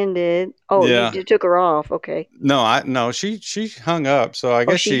call ended. Oh, yeah. You took her off. Okay. No, she hung up. So I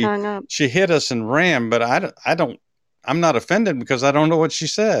guess she hung up. She hit us and ran, but I'm not offended because I don't know what she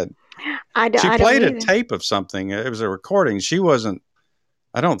said. She played a tape of something. It was a recording.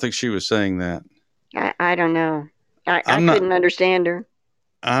 I don't think she was saying that. I don't know. I couldn't understand her.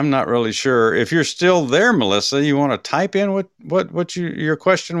 I'm not really sure. If you're still there, Melissa, you want to type in what your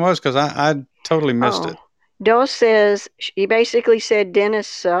question was? Because I totally missed it. Dose says, she basically said Dennis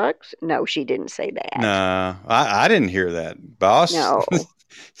sucks. No, she didn't say that. No, I didn't hear that, boss. No.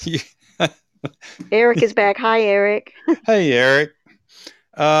 Eric is back. Hi, Eric. Hey, Eric.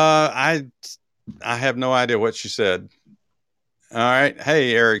 I have no idea what she said. All right.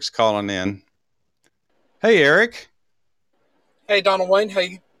 Hey, Eric's calling in. Hey, Eric. Hey, Donald Wayne.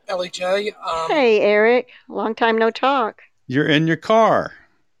 Hey, Ellie J. Hey, Eric. Long time no talk. You're in your car.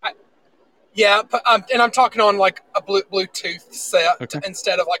 Yeah, but, and I'm talking on like a Bluetooth set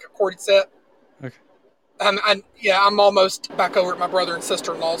instead of like a corded set. Okay. I'm almost back over at my brother and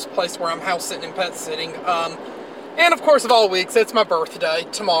sister-in-law's place where I'm house sitting and pet sitting. And of course, of all weeks, it's my birthday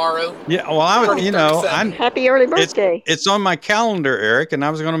tomorrow. Yeah, well, happy early birthday. It's on my calendar, Eric, and I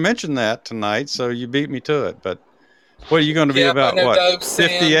was going to mention that tonight, so you beat me to it. But what are you going to be about? What?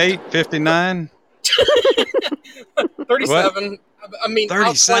 58, 59? 37. I mean,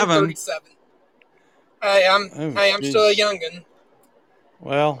 37. 37. Hey, I'm still a youngin'.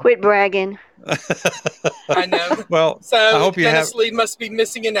 Well, quit bragging. I know. Well, so I hope Dennis Lee must be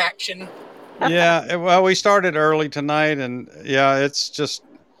missing in action. Yeah, well, we started early tonight, and yeah, it's just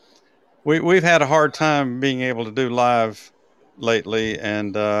we've had a hard time being able to do live lately,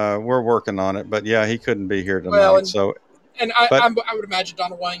 and we're working on it. But yeah, he couldn't be here tonight. Well, I would imagine,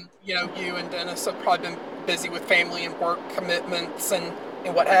 Donald Wayne, you and Dennis have probably been busy with family and work commitments and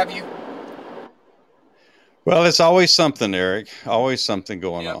what have you. Well, it's always something, Eric. Always something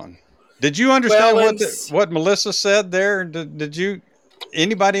going on. Did you understand what Melissa said there? Did you?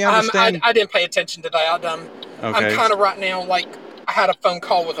 Anybody understand? I didn't pay attention today. I'm kind of right now, like, I had a phone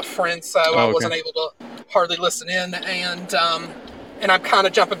call with a friend, so I wasn't able to hardly listen in, and I'm kind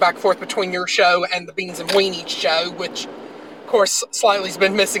of jumping back and forth between your show and the Beans and Weenies show, which, of course, Slightly's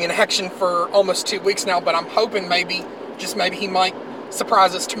been missing in action for almost 2 weeks now, but I'm hoping maybe he might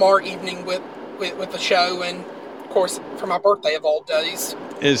surprise us tomorrow evening with the show, and, of course, for my birthday of all days.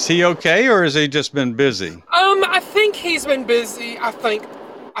 Is he okay, or has he just been busy? I think he's been busy. I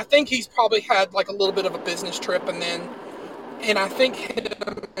think he's probably had like a little bit of a business trip, and I think him.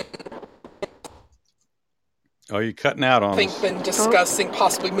 Oh, you're cutting out on us. Been discussing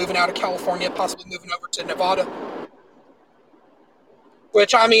possibly moving out of California, possibly moving over to Nevada.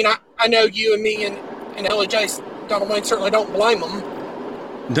 Which, I mean, I know you and me and LJ, Donald Wayne, certainly don't blame him.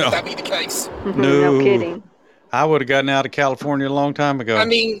 No. If that be the case. No kidding. I would have gotten out of California a long time ago. I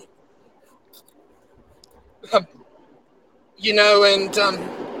mean,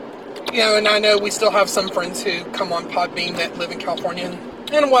 and I know we still have some friends who come on Podbean that live in California. And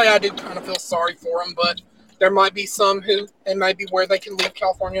in a way, I do kind of feel sorry for them, but there might be some who, and maybe where they can leave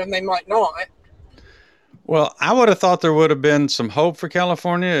California and they might not. Well, I would have thought there would have been some hope for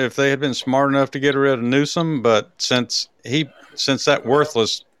California if they had been smart enough to get rid of Newsom, but since that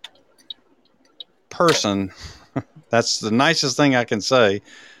worthless person, that's the nicest thing I can say,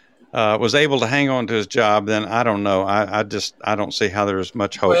 was able to hang on to his job, then I don't know. I don't see how there's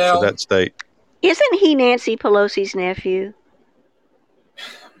much hope for that state. Isn't he Nancy Pelosi's nephew?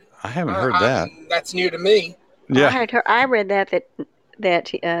 I haven't heard that. That's new to me. Yeah. I read that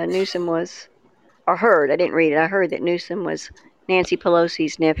Newsom was, or heard, I didn't read it, I heard that Newsom was Nancy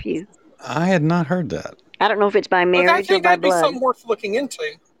Pelosi's nephew. I had not heard that. I don't know if it's by marriage or by blood. I think that'd be something worth looking into.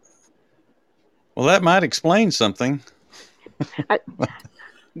 Well, that might explain something.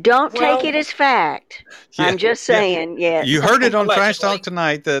 Don't take it as fact. Yeah, I'm just saying, yeah. You heard it on Trash Talk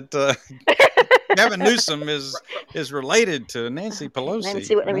tonight that Gavin Newsom is related to Nancy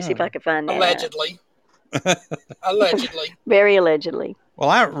Pelosi. Let me see if I can find that. Allegedly. Allegedly. Very allegedly. Well,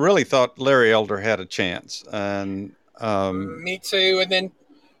 I really thought Larry Elder had a chance, and me too. And then,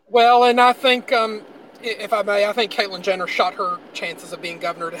 and I think, if I may, I think Caitlyn Jenner shot her chances of being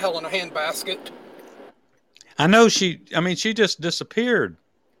governor to hell in a handbasket. I know she just disappeared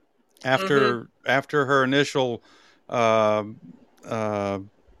after her initial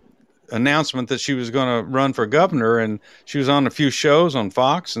announcement that she was going to run for governor, and she was on a few shows on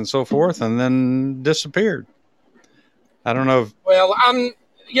Fox and so forth, and then disappeared. I don't know. And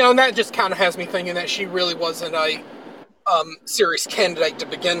that just kind of has me thinking that she really wasn't a serious candidate to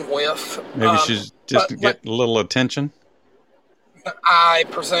begin with. Maybe she's just to get a little attention. I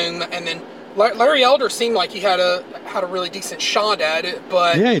presume, and then Larry Elder seemed like he had a really decent shot at it,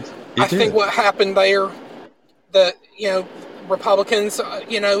 but yeah, I think what happened there, that Republicans, are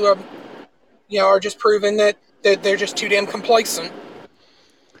just proving that they're just too damn complacent.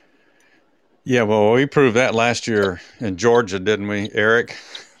 Yeah, well, we proved that last year in Georgia, didn't we, Eric?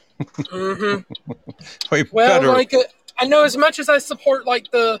 I know as much as I support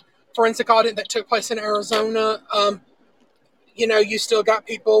the forensic audit that took place in Arizona, you still got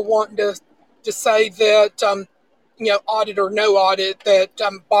people wanting to say that, audit or no audit, that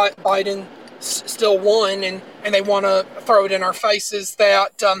Biden still won, and they want to throw it in our faces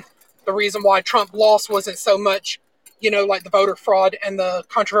that the reason why Trump lost wasn't so much, like the voter fraud and the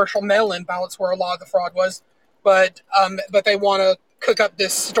controversial mail-in ballots where a lot of the fraud was, but they want to cook up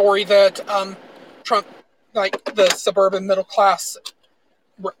this story that Trump, like the suburban middle class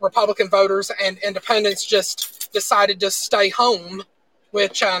Republican voters and independents, just decided to stay home,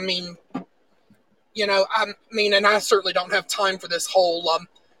 which and I certainly don't have time for this whole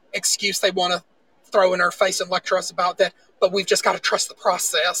excuse they want to throw in our face and lecture us about that, but we've just got to trust the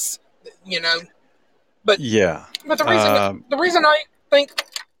process, But yeah. But the reason I think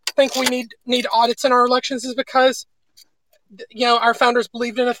we need audits in our elections is because our founders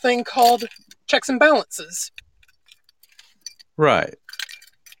believed in a thing called checks and balances. Right.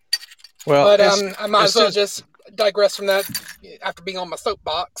 Well, but I might as well just digress from that after being on my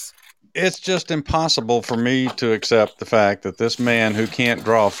soapbox. It's just impossible for me to accept the fact that this man who can't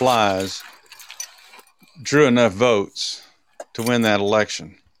draw flies drew enough votes to win that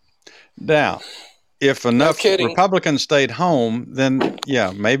election. Now, if enough Republicans stayed home, then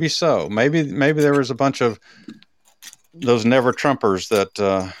yeah, maybe so. Maybe there was a bunch of those never Trumpers that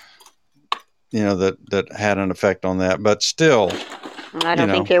that had an effect on that. But still, I don't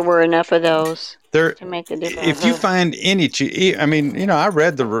think there were enough of those. there, to make a difference. if you find any, I mean, you know, I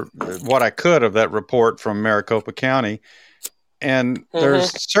read what I could of that report from Maricopa County, and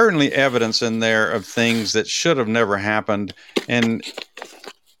there's certainly evidence in there of things that should have never happened, and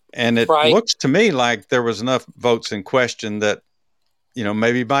it looks to me like there was enough votes in question that, you know,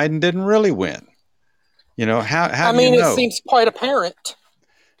 maybe Biden didn't really win. You know, how I do mean, you know? It seems quite apparent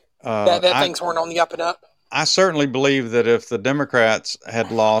that things weren't on the up and up. I certainly believe that if the Democrats had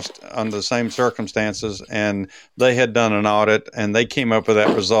lost under the same circumstances and they had done an audit and they came up with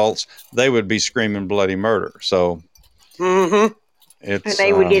that results, they would be screaming bloody murder. So it's, and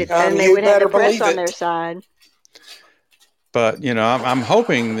they would get and they would have the press on their side. But, you know, I'm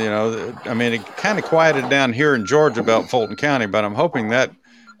hoping, you know, I mean, it kind of quieted down here in Georgia about Fulton County, but I'm hoping that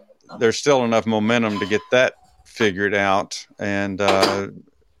there's still enough momentum to get that figured out. And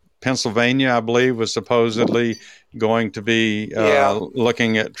Pennsylvania, I believe, was supposedly going to be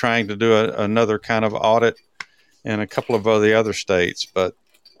looking at trying to do another kind of audit in a couple of the other states. But,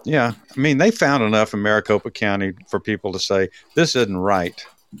 yeah, I mean, they found enough in Maricopa County for people to say, this isn't right.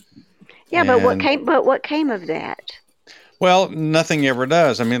 Yeah, but what came of that? Well, nothing ever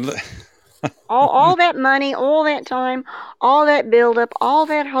does. I mean, all that money, all that time, all that buildup, all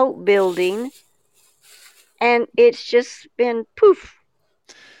that hope building, and it's just been poof.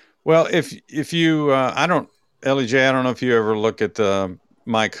 Well, if you, Ellie J, I don't know if you ever look at the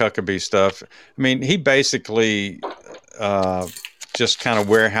Mike Huckabee stuff. I mean, he basically just kind of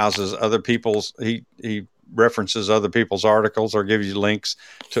warehouses other people's. He references other people's articles or gives you links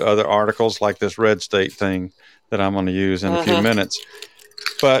to other articles, like this Red State thing that I'm going to use in a few minutes.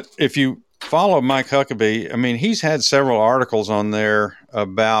 But if you follow Mike Huckabee, I mean, he's had several articles on there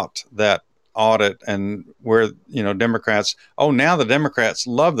about that audit and where, you know, Democrats, now the Democrats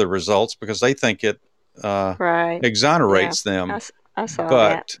love the results because they think it exonerates them. I saw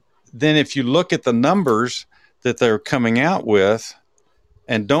but then if you look at the numbers that they're coming out with,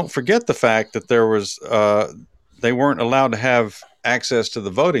 and don't forget the fact that there was they weren't allowed to have access to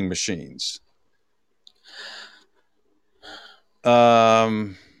the voting machines.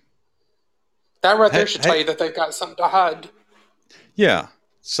 That right there should tell you that they've got something to hide. Yeah.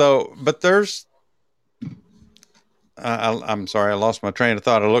 So, but there's, I'm sorry, I lost my train of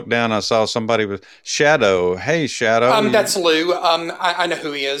thought. I looked down, I saw somebody with Shadow. Hey, Shadow. That's Lou. I know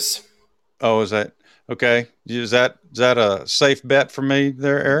who he is. Oh, is that okay? Is that a safe bet for me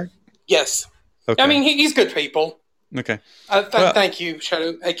there, Eric? Yes. Okay. I mean, he's good people. Okay. Thank you,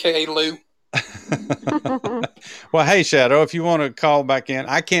 Shadow, aka Lou. Well, hey, Shadow, if you want to call back in,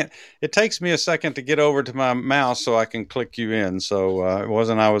 I can't. It takes me a second to get over to my mouse so I can click you in. So I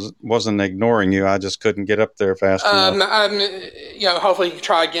wasn't ignoring you. I just couldn't get up there fast enough. You know, hopefully you can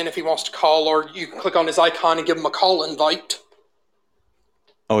try again if he wants to call, or you can click on his icon and give him a call invite.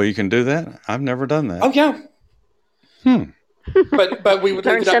 Oh, you can do that? I've never done that. Oh yeah. But we would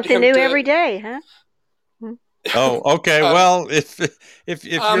learn something new every day, huh? Oh, okay. Well, if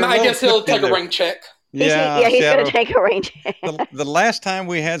I guess he'll take a ring check. Yeah, he's going to take a ring check. The last time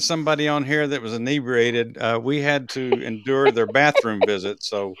we had somebody on here that was inebriated, we had to endure their bathroom visit.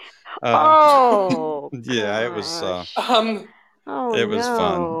 So, yeah, it was. It was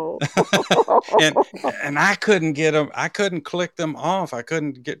fun. and I couldn't get them. I couldn't click them off. I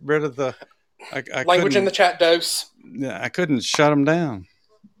couldn't get rid of the language in the chat dose. Yeah, I couldn't shut them down.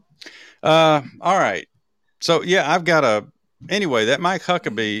 All right. So, yeah, I've got anyway, that Mike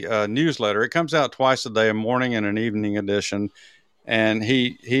Huckabee newsletter, it comes out twice a day, a morning and an evening edition. And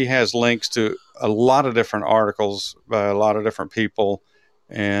he has links to a lot of different articles by a lot of different people.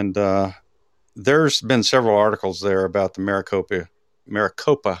 And there's been several articles there about the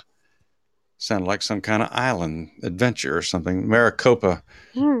Maricopa, sounded like some kind of island adventure or something, Maricopa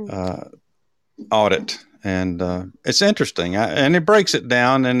audit. And it's interesting. And it breaks it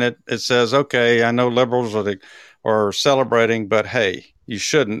down, and it says, okay, I know liberals are celebrating, but hey, you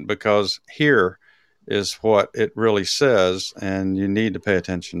shouldn't, because here is what it really says, and you need to pay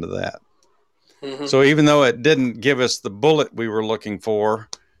attention to that. So even though it didn't give us the bullet we were looking for,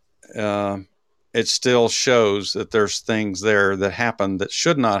 it still shows that there's things there that happen that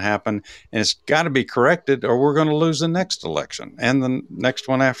should not happen, and it's got to be corrected, or we're going to lose the next election and the next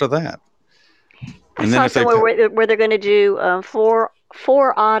one after that. I saw somewhere where they're going to do four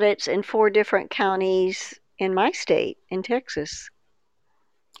audits in 4 different counties in my state, in Texas.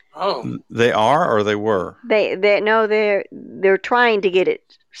 Oh, they are, or they were? They're trying to get it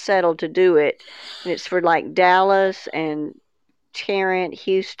settled to do it, and it's for like Dallas and Tarrant,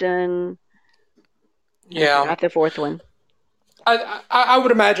 Houston. Yeah, not the 4th one. I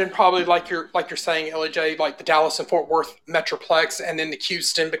would imagine probably like you're saying, LJ, like the Dallas and Fort Worth Metroplex, and then the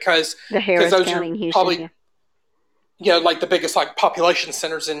Houston, because The Harris those County are in Houston. probably like the biggest like population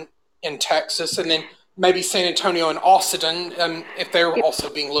centers in Texas, and then maybe San Antonio and Austin, if they're also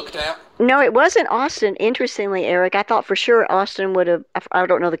being looked at. No, it wasn't Austin. Interestingly, Eric, I thought for sure Austin would have. I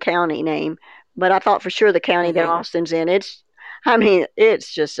don't know the county name, but I thought for sure the county that Austin's in. It's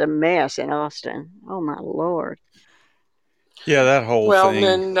just a mess in Austin. Oh my Lord. Yeah, that whole thing. Well,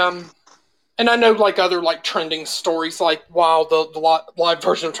 then, and I know like other like trending stories, like while the live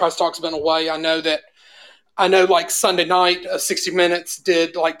version of Trice Talk's been away, I know like Sunday night, 60 Minutes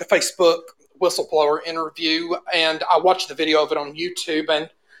did like the Facebook whistleblower interview, and I watched the video of it on YouTube, and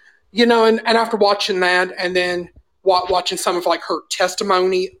and after watching that, and then watching some of like her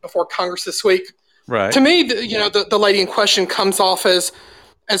testimony before Congress this week, right? To me, the lady in question comes off as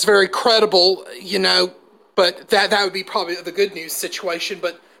very credible, but that would be probably the good news situation,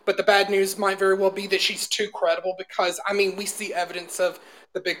 but the bad news might very well be that she's too credible, because we see evidence of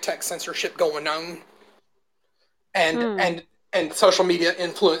the big tech censorship going on, and social media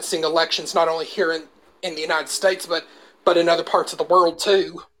influencing elections, not only here in the United States, but in other parts of the world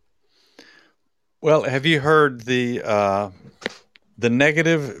too. Well, have you heard the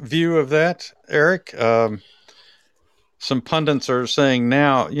negative view of that, Eric? Some pundits are saying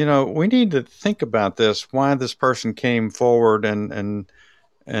now, we need to think about this, why this person came forward and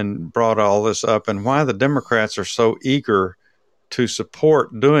brought all this up, and why the Democrats are so eager to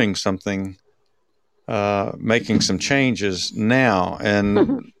support doing something, making some changes now.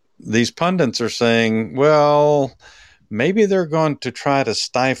 And these pundits are saying, well, maybe they're going to try to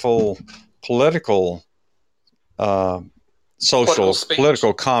stifle political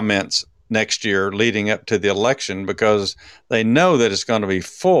comments next year leading up to the election, because they know that it's going to be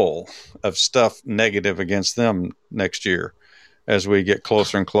full of stuff negative against them next year as we get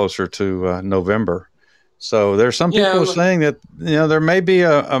closer and closer to November. So there's some people saying that there may be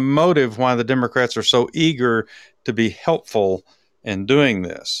a motive why the Democrats are so eager to be helpful in doing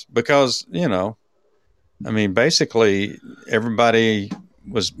this, because basically everybody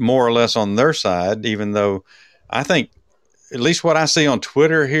was more or less on their side, even though I think, at least what I see on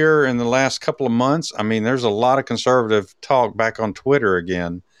Twitter here in the last couple of months, there's a lot of conservative talk back on Twitter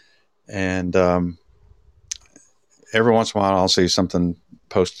again. And every once in a while I'll see something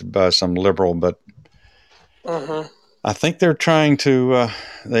posted by some liberal, but I think they're trying to,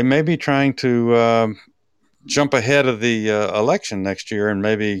 they may be trying to jump ahead of the election next year and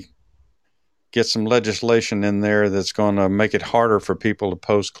maybe get some legislation in there that's going to make it harder for people to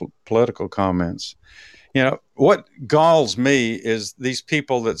post political comments. What galls me is these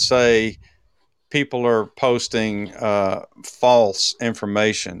people that say people are posting false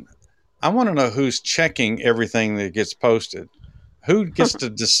information. I want to know who's checking everything that gets posted. Who gets to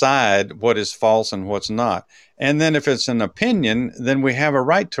decide what is false and what's not? And then if it's an opinion, then we have a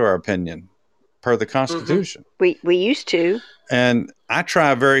right to our opinion per the Constitution. We used to. And I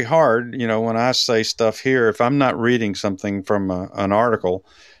try very hard, when I say stuff here, if I'm not reading something from an article,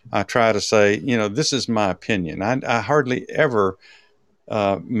 I try to say, this is my opinion. I hardly ever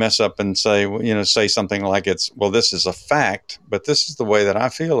mess up and say, say something like this is a fact, but this is the way that I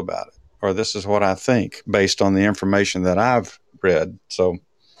feel about it, or this is what I think based on the information that I've read. So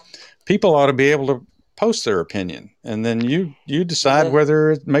people ought to be able to post their opinion, and then you decide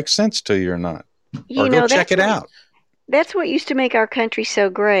whether it makes sense to you or not, or go check it out. That's what used to make our country so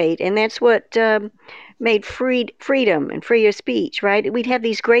great, and that's what made freedom and freedom of speech, right? We'd have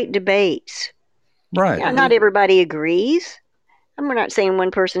these great debates. Right. Now, not everybody agrees. And we're not saying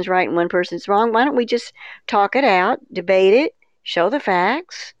one person's right and one person's wrong. Why don't we just talk it out, debate it, show the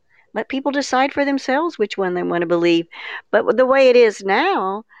facts, let people decide for themselves which one they want to believe. But the way it is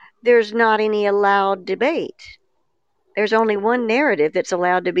now, there's not any allowed debate. There's only one narrative that's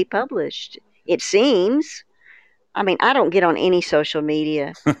allowed to be published, it seems. I don't get on any social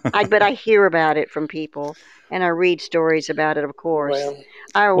media, but I hear about it from people, and I read stories about it, of course.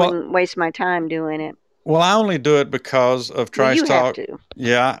 I wouldn't waste my time doing it. Well, I only do it because of Trice Talk. Have to.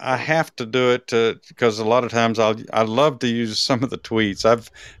 Yeah, I have to do it because a lot of times I love to use some of the tweets.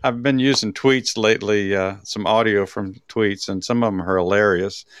 I've been using tweets lately, some audio from tweets, and some of them are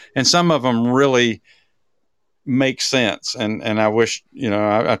hilarious, and some of them really make sense. And I wish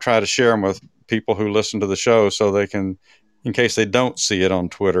I try to share them with people who listen to the show so they can, in case they don't see it on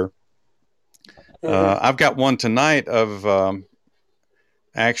Twitter. I've got one tonight of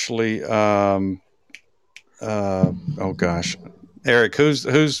oh gosh, Eric,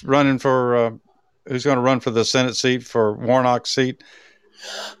 who's running for who's going to run for the Senate seat, for Warnock's seat?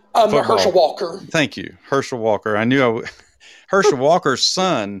 Herschel Walker. Thank you, Herschel Walker. I knew Herschel Walker's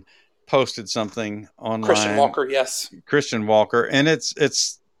son posted something online. Christian Walker, yes. Christian Walker, and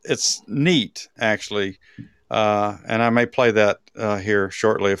it's neat actually, and I may play that here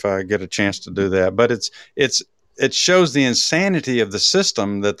shortly if I get a chance to do that. But it shows the insanity of the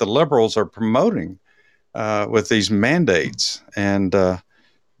system that the liberals are promoting with these mandates, and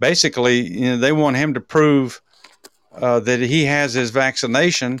basically, they want him to prove that he has his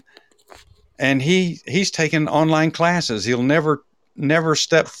vaccination, and he's taking online classes. He'll never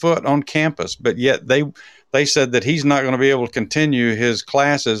step foot on campus, but yet they said that he's not going to be able to continue his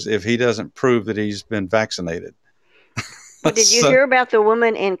classes if he doesn't prove that he's been vaccinated. But did you hear about the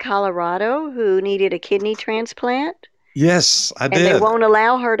woman in Colorado who needed a kidney transplant? Yes, I did. And they won't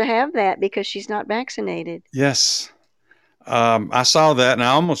allow her to have that because she's not vaccinated. Yes. I saw that, and I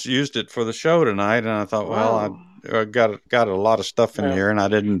almost used it for the show tonight, and I thought, well, I got a lot of stuff in here, and I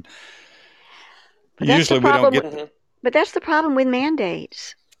didn't. Usually we don't get. But that's the problem with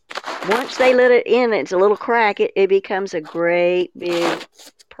mandates. Once they let it in, it's a little crack, it becomes a great big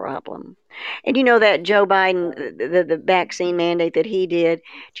problem. And you know that Joe Biden, the vaccine mandate that he did,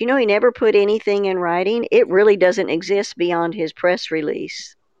 do you know he never put anything in writing? It really doesn't exist beyond his press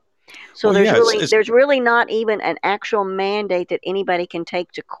release. So there's really not even an actual mandate that anybody can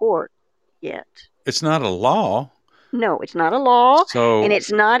take to court yet. It's not a law. No, it's not a law, and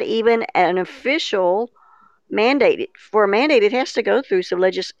it's not even an official mandate. For a mandate, it has to go through some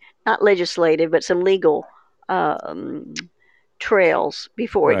not legislative, but some legal trails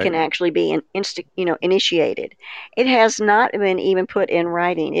before it can actually be initiated. It has not been even put in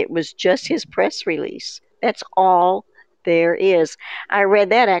writing. It was just his press release. That's all there is. I read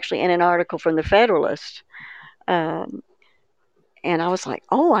that actually in an article from the Federalist, and I was like,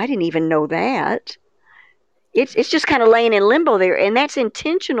 oh, I didn't even know that. It's just kind of laying in limbo there, and that's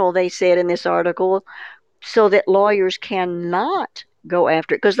intentional, they said in this article, so that lawyers cannot go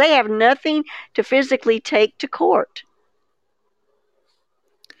after it because they have nothing to physically take to court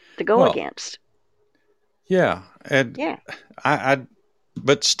to go against. Yeah, and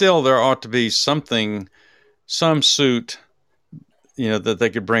but still, there ought to be some suit, that they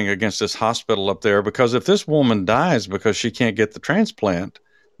could bring against this hospital up there, because if this woman dies because she can't get the transplant,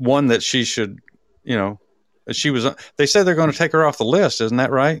 one that she should, they said they're going to take her off the list. Isn't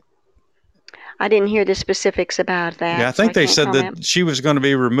that right? I didn't hear the specifics about that. Yeah, I think they said that she was going to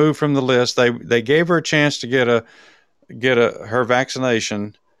be removed from the list. They gave her a chance to get her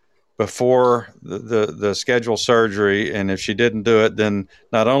vaccination before the scheduled surgery, and if she didn't do it, then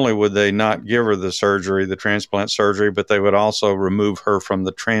not only would they not give her the surgery, the transplant surgery, but they would also remove her from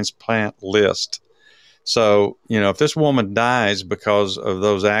the transplant list. So, if this woman dies because of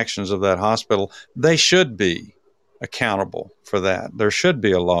those actions of that hospital, they should be accountable for that. There should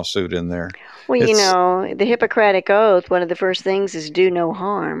be a lawsuit in there. Well, the Hippocratic Oath, one of the first things is do no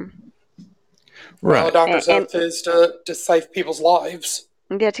harm. Right. Well, a doctor's oath is to save people's lives.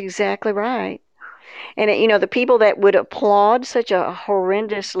 That's exactly right. And, the people that would applaud such a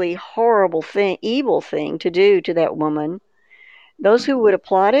horrendously horrible thing, evil thing to do to that woman, those who would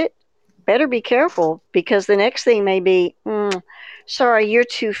applaud it, better be careful, because the next thing may be, sorry, you're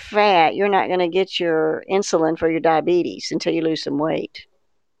too fat. You're not going to get your insulin for your diabetes until you lose some weight.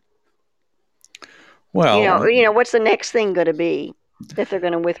 Well, what's the next thing going to be that they're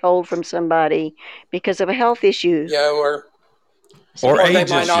going to withhold from somebody because of a health issue? Yeah, or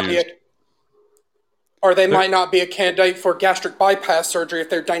age issues. Or they might not be a candidate for gastric bypass surgery if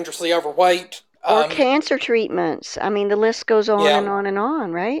they're dangerously overweight. Or cancer treatments. I mean, the list goes on and on and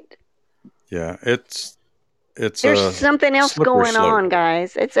on, right? Yeah, it's there's something else going on,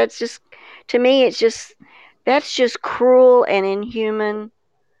 guys. That's just cruel and inhuman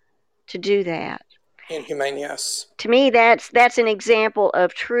to do that. Inhumane, yes. To me, that's an example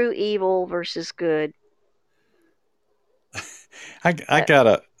of true evil versus good. I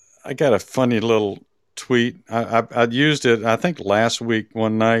got a funny little tweet. I used it, I think, last week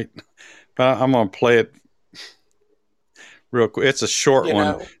one night, but I'm gonna play it real quick. It's a short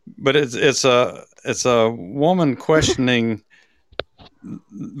one, but it's a woman questioning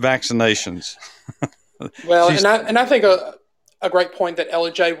vaccinations. Well, and I think a great point that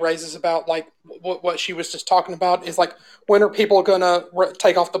Ellie J raises about like what she was just talking about is like, when are people going to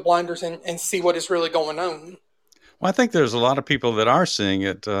take off the blinders and see what is really going on? Well, I think there's a lot of people that are seeing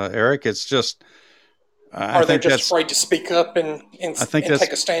it, Eric. It's just are they just afraid to speak up and take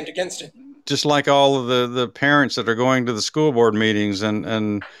a stand against it? Just like all of the parents that are going to the school board meetings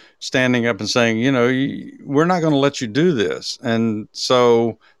and standing up and saying, we're not going to let you do this. And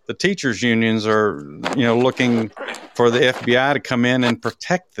so the teachers' unions are, looking for the FBI to come in and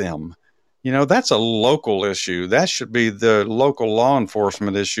protect them. That's a local issue. That should be the local law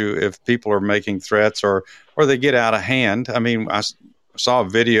enforcement issue if people are making threats or they get out of hand. I mean, I saw a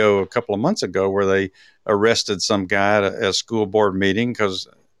video a couple of months ago where they arrested some guy at a school board meeting because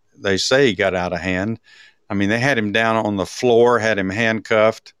they say he got out of hand. I mean, they had him down on the floor, had him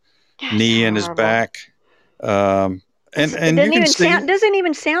handcuffed, That's knee in his horrible. back. And It you can see, doesn't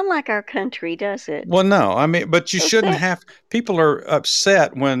even sound like our country, does it? well, no, I mean, but you So shouldn't sad. have. People are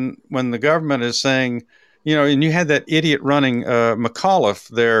upset when the government is saying, and you had that idiot running McAuliffe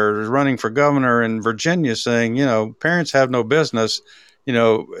there running for governor in Virginia saying, parents have no business,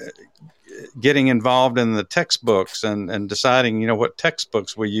 getting involved in the textbooks and deciding, what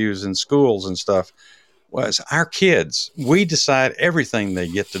textbooks we use in schools and stuff. Was our kids. We decide everything they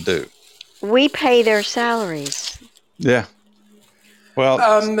get to do. We pay their salaries. Yeah. Well,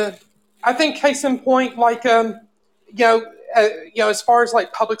 I think case in point, like as far as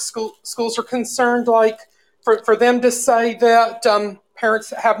like public schools are concerned, like for them to say that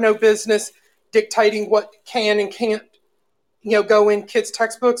parents have no business dictating what can and can't go in kids'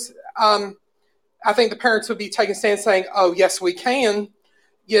 textbooks. I think the parents would be taking a stand saying, "Oh, yes, we can,"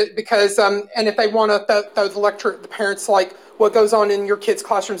 because and if they want to throw the lecture at the parents, like what goes on in your kids'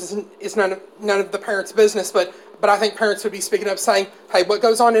 classrooms is none of the parents' business, but I think parents would be speaking up saying, "Hey, what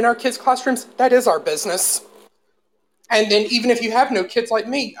goes on in our kids' classrooms, that is our business." And then even if you have no kids like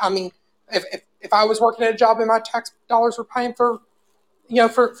me, I mean, if I was working at a job and my tax dollars were paying for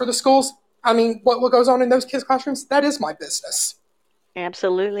for the schools, I mean, what goes on in those kids' classrooms, that is my business.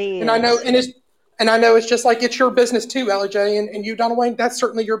 Absolutely is. And I know it's just like it's your business too, LJ, and you, Donald Wayne, that's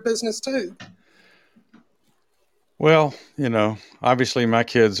certainly your business too. well, obviously my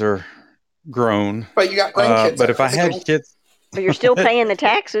kids are grown. But you got grandkids. But if I had kids, But you're still paying the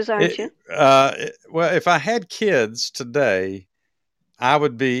taxes, aren't you? well, if I had kids today, I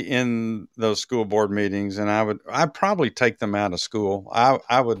would be in those school board meetings, and I'd probably take them out of school.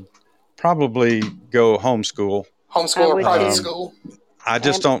 I would probably go homeschool. Homeschool or would private too. school. I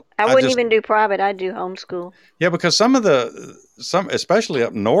just don't. I wouldn't even do private. I'd do homeschool. Yeah, because some, especially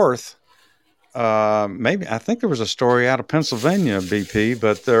up north, maybe I think there was a story out of Pennsylvania, BP,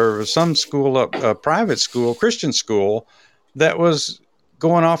 but there was some school a private school, Christian school, that was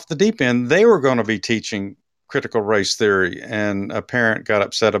going off the deep end. They were going to be teaching critical race theory, and a parent got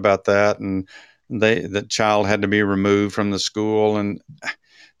upset about that, and the child had to be removed from the school. And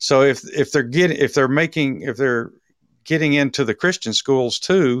so if they're getting into the Christian schools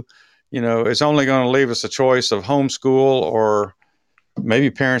too, it's only going to leave us a choice of homeschool, or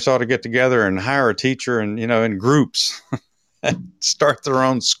maybe parents ought to get together and hire a teacher and, in groups and start their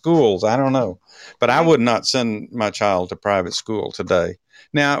own schools. I don't know, but I would not send my child to private school today.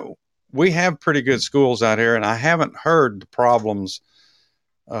 Now, we have pretty good schools out here, and I haven't heard the problems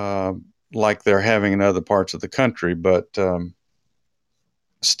like they're having in other parts of the country, but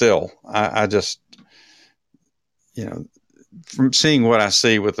still, I just, from seeing what I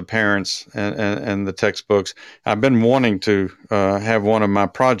see with the parents and the textbooks, I've been wanting to have one of my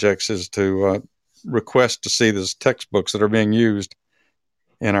projects is to request to see the textbooks that are being used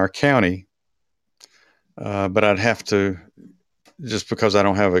in our county. But I'd have to, just because I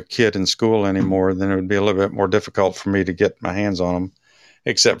don't have a kid in school anymore, then it would be a little bit more difficult for me to get my hands on them,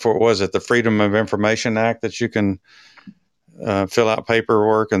 except for, was it the Freedom of Information Act that you can fill out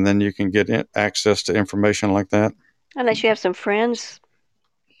paperwork and then you can get access to information like that? Unless you have some friends,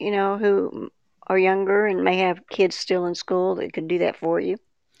 who are younger and may have kids still in school that could do that for you.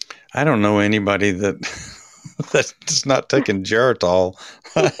 I don't know anybody that's not taking Geritol.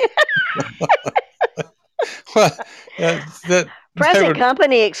 Well, that Present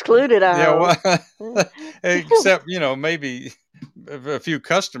company excluded. Yeah, well, except maybe a few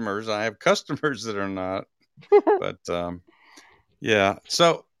customers. I have customers that are not, but yeah.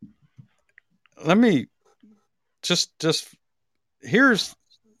 So let me just here's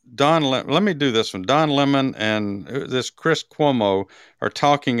Don. Let me do this one. Don Lemon and this Chris Cuomo are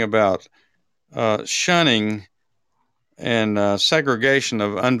talking about shunning and segregation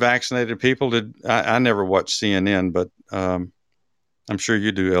of unvaccinated people. I never watched CNN, but I'm sure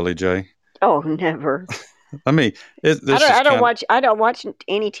you do, Ellie J. Oh, never. I don't watch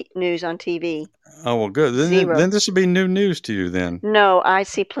any news on TV. Oh, well, good. Then this will be new news to you then. No, I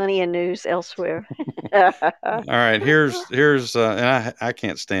see plenty of news elsewhere. All right, here's and I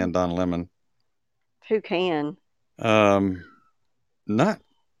can't stand Don Lemon. Who can? Not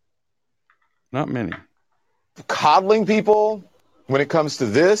many. Coddling people when it comes to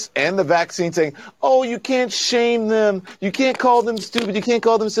this and the vaccine, saying, "Oh, you can't shame them. You can't call them stupid. You can't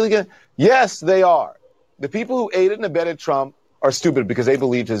call them silly." Yes, they are. The people who aided and abetted Trump are stupid because they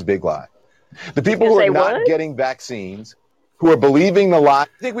believed his big lie. The people You who are say not what? getting vaccines, who are believing the lie. I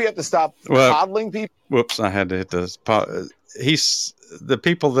think we have to stop coddling people. Whoops, I had to hit this. He's the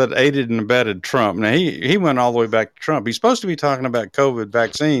people that aided and abetted Trump. Now, he went all the way back to Trump. He's supposed to be talking about COVID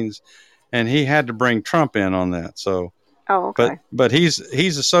vaccines, and he had to bring Trump in on that. So, okay. But he's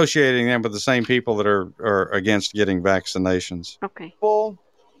associating them with the same people that are against getting vaccinations. Okay.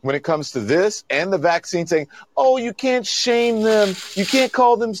 When it comes to this and the vaccine, saying, "Oh, you can't shame them. You can't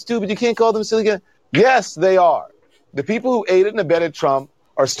call them stupid. You can't call them silly." Yes, they are. The people who aided and abetted Trump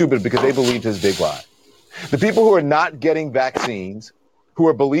are stupid because they believed his big lie. The people who are not getting vaccines, who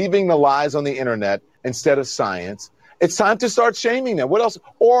are believing the lies on the internet instead of science, it's time to start shaming them. What else?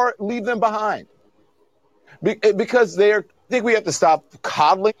 Or leave them behind. Because I think we have to stop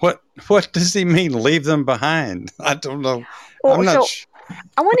coddling. What does he mean, leave them behind? I don't know. Well, I'm not sure.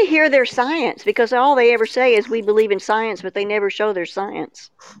 I want to hear their science, because all they ever say is we believe in science, but they never show their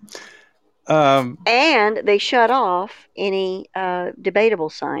science. And they shut off any debatable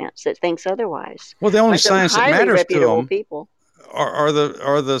science that thinks otherwise. Well, the only science that matters to them people are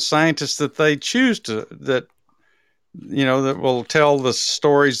the scientists that they choose that will tell the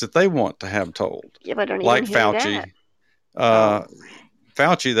stories that they want to have told. Yeah, but I don't like even hear Fauci. that.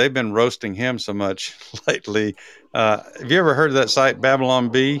 Fauci, they've been roasting him so much lately. Have you ever heard of that site Babylon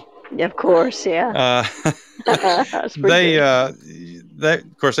Bee? Of course, yeah. They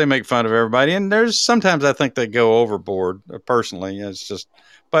of course they make fun of everybody, and there's sometimes I think they go overboard. Personally, it's just,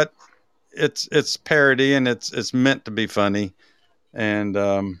 but it's parody and it's meant to be funny, and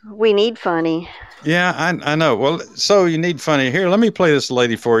we need funny. Yeah, I know. Well, so you need funny. Here, let me play this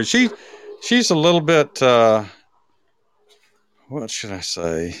lady for you. She's a little bit. What should I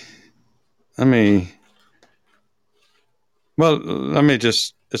say? Let me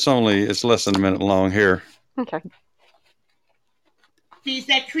just. It's less than a minute long here. Okay. These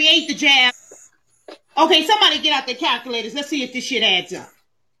that create the jab. Okay, somebody get out their calculators. Let's see if this shit adds up.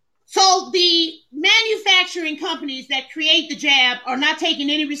 So the manufacturing companies that create the jab are not taking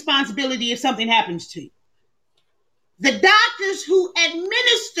any responsibility if something happens to you. The doctors who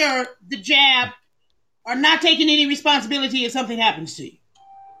administer the jab are not taking any responsibility if something happens to you.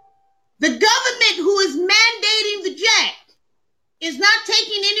 The government who is mandating the jab is not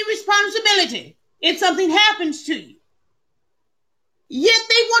taking any responsibility if something happens to you. Yet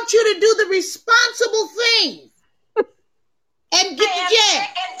they want you to do the responsible thing and get the jab.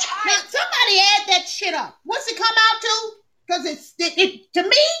 Now, somebody add that shit up. What's it come out to? Because to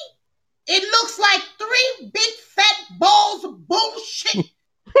me, it looks like 3 big fat balls of bullshit.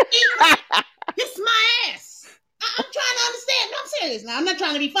 Kiss my ass. I'm trying to understand. No, I'm serious now. I'm not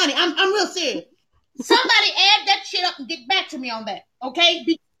trying to be funny. I'm real serious. Somebody add that shit up and get back to me on that, okay?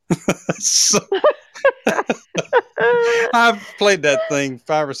 I've played that thing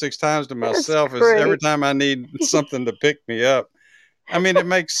 5 or 6 times to myself. Every time I need something to pick me up. I mean, it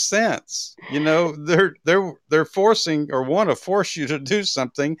makes sense. They're forcing or want to force you to do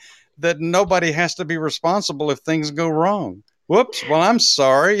something that nobody has to be responsible if things go wrong. Whoops. Well, I'm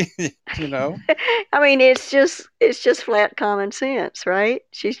sorry. I mean, it's just flat common sense, right?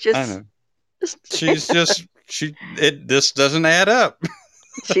 She's just. I know. This doesn't add up.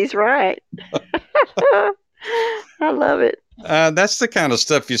 She's right. I love it. That's the kind of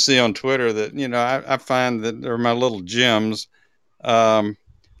stuff you see on Twitter that, I find that are my little gems. Let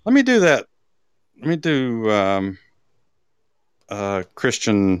me do that. Let me do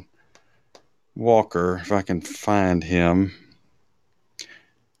Christian Walker, if I can find him.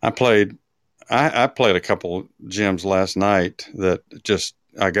 I played a couple gems last night that just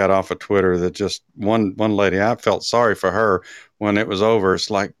I got off of Twitter that just one lady, I felt sorry for her when it was over. It's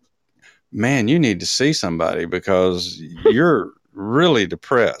like, man, you need to see somebody because you're really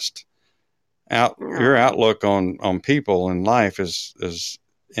depressed. Your outlook on people and life is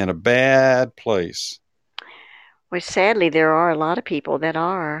in a bad place. Well, sadly, there are a lot of people that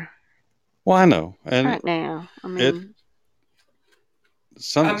are. Well, I know. And right now, I mean,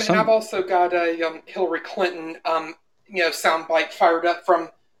 and I've also got a Hillary Clinton, soundbite fired up from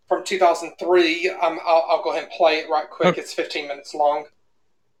 2003. I'll go ahead and play it right quick. It's 15 minutes long.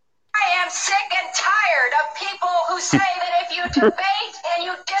 I am sick and tired of people who say that if you debate and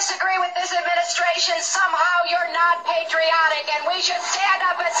you disagree with this administration, somehow you're not patriotic, and we should stand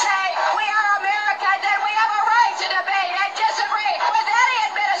up and say, we are Americans and we have a right to debate and disagree with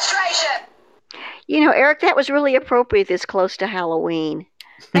any administration. Eric, that was really appropriate this close to Halloween.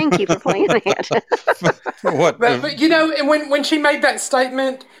 Thank you for playing that. What? But when she made that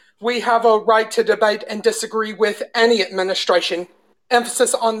statement, we have a right to debate and disagree with any administration.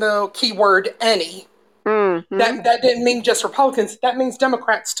 Emphasis on the key word "any." Mm-hmm. That didn't mean just Republicans. That means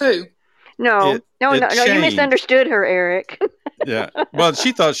Democrats too. No, it no, no, no. You changed. misunderstood her, Eric. Yeah. Well,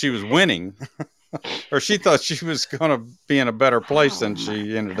 she thought she was winning, or she thought she was going to be in a better place than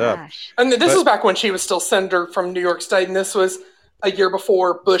she ended up. And this But- is back when she was still senator from New York State, and this was a year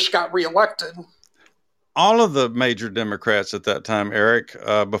before Bush got reelected. All of the major Democrats at that time, Eric,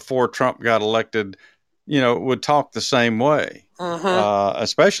 before Trump got elected, would talk the same way.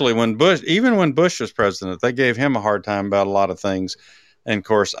 Especially when even when Bush was president, they gave him a hard time about a lot of things. And of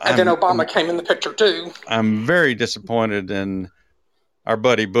course, And then Obama came in the picture too. I'm very disappointed in our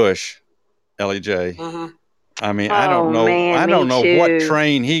buddy Bush, LEJ. I mean, I don't know. Man, I don't know me what too.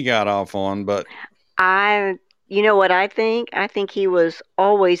 train he got off on, but You know what I think? I think he was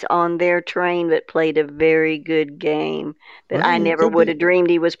always on their train, but played a very good game that Well, I he never could would be. have dreamed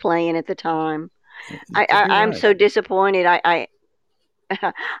he was playing at the time. I'm right. so disappointed. I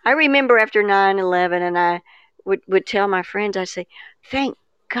remember after 9/11, and I would tell my friends, I say, "Thank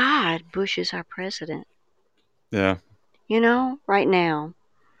God Bush is our president." Yeah. Right now.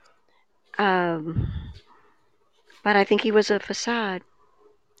 But I think he was a facade.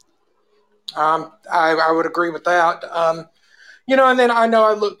 I would agree with that. And then I know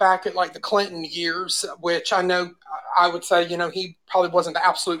I look back at like the Clinton years, which I know I would say, he probably wasn't the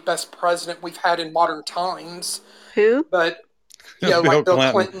absolute best president we've had in modern times. Who? But Bill like Bill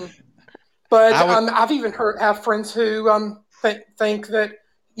Clinton. Clinton. But I would- I've even have friends who think that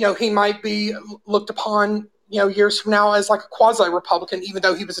he might be looked upon years from now as like a quasi-Republican, even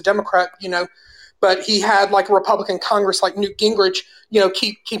though he was a Democrat. But he had like a Republican Congress like Newt Gingrich,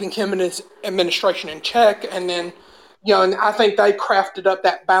 keeping him and his administration in check, and then. And I think they crafted up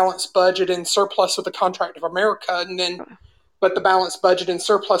that balanced budget and surplus with the Contract of America, but the balanced budget and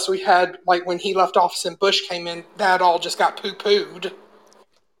surplus we had, like when he left office and Bush came in, that all just got poo-pooed.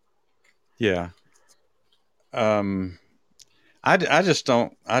 Yeah. I just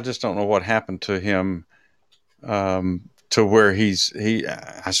don't know what happened to him, to where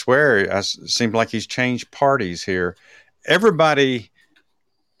I swear, it seems like he's changed parties here. Everybody,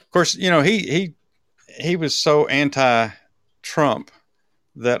 of course, he was so anti-Trump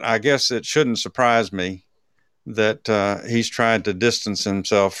that I guess it shouldn't surprise me that he's tried to distance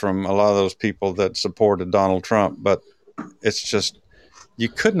himself from a lot of those people that supported Donald Trump. But it's just, you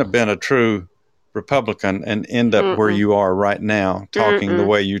couldn't have been a true Republican and end up where you are right now, talking the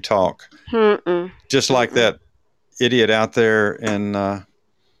way you talk. Just like that idiot out there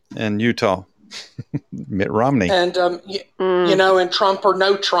in Utah, Mitt Romney. And, and Trump or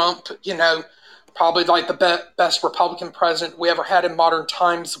no Trump, probably like the best Republican president we ever had in modern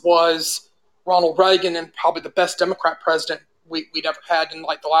times was Ronald Reagan, and probably the best Democrat president we'd ever had in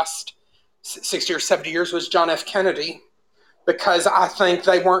like the last 60 or 70 years was John F. Kennedy, because I think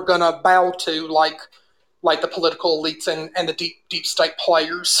they weren't going to bow to like the political elites and the deep state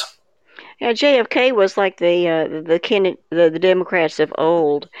players. Yeah, JFK was like the Democrats of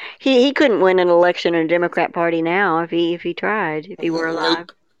old. He couldn't win an election in the Democrat Party now if he tried, if he were alive.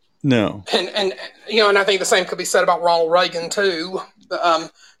 Nope. No. And I think the same could be said about Ronald Reagan too,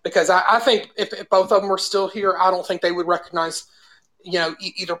 because I think if both of them were still here, I don't think they would recognize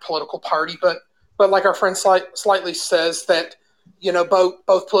either political party. But like our friend slightly says that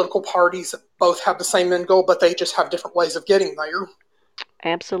both political parties both have the same end goal, but they just have different ways of getting there.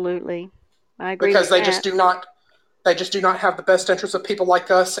 Absolutely, I agree. Because with they just do not have the best interests of people like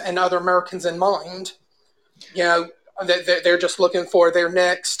us and other Americans in mind. They're just looking for their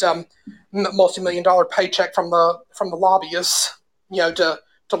next multi-million-dollar paycheck from the lobbyists, to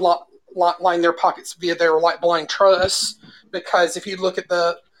line their pockets via their blind trusts. Because if you look at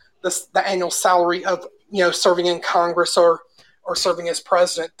the annual salary of serving in Congress or serving as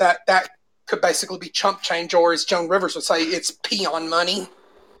president, that could basically be chump change, or as Joan Rivers would say, it's peon money.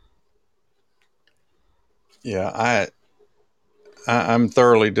 Yeah, I'm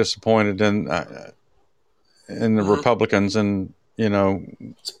thoroughly disappointed in the Republicans, and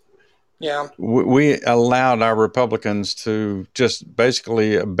Yeah. we allowed our Republicans to just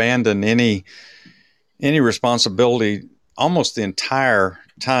basically abandon any responsibility almost the entire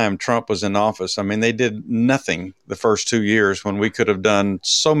time Trump was in office. I mean, they did nothing the first 2 years when we could have done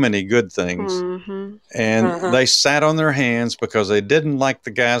so many good things. And they sat on their hands because they didn't like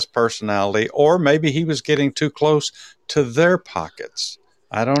the guy's personality, or maybe he was getting too close to their pockets.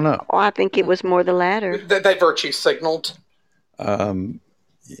 I don't know. Oh, I think it was more the latter. They virtue signaled.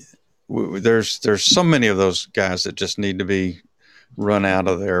 There's so many of those guys that just need to be run out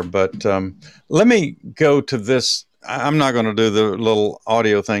of there. But let me go to this. I'm not going to do the little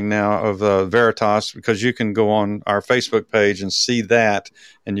audio thing now of Veritas, because you can go on our Facebook page and see that,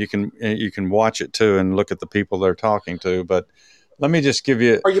 and you can watch it too and look at the people they're talking to. But let me just give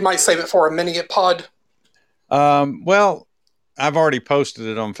you. Or you might save it for a mini pod. Well, I've already posted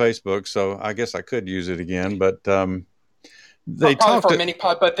it on Facebook, so I guess I could use it again. But they probably for a mini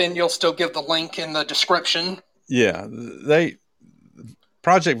pod, but then you'll still give the link in the description. Yeah,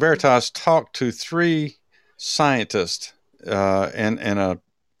 Project Veritas talked to 3 scientists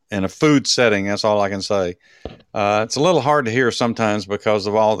in a food setting. That's all I can say. It's a little hard to hear sometimes because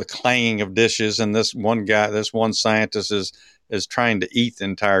of all the clanging of dishes, and this one scientist is trying to eat the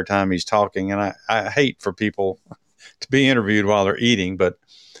entire time he's talking, and I hate for people to be interviewed while they're eating. But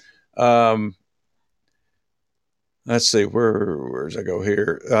let's see, where's I go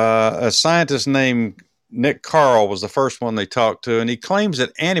here? A scientist named Nick Carl was the first one they talked to, and he claims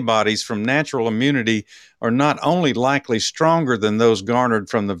that antibodies from natural immunity are not only likely stronger than those garnered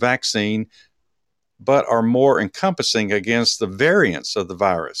from the vaccine, but are more encompassing against the variants of the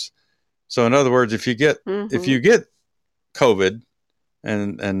virus. So in other words, if you get COVID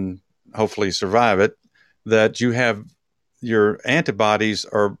and hopefully survive it, that you have your antibodies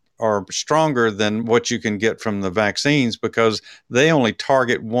are stronger than what you can get from the vaccines, because they only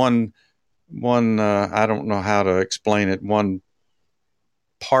target one I don't know how to explain it, one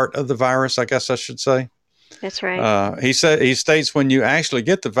part of the virus, I guess I should say. That's right. He states when you actually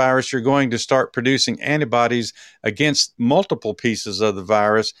get the virus, you're going to start producing antibodies against multiple pieces of the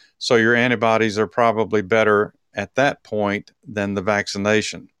virus. So your antibodies are probably better at that point than the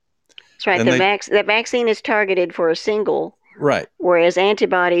vaccination. That's right. The vaccine is targeted for a single. Right. Whereas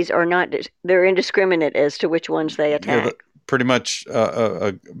antibodies are not, they're indiscriminate as to which ones they attack. Yeah, pretty much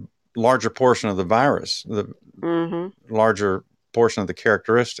a larger portion of the virus, the larger portion of the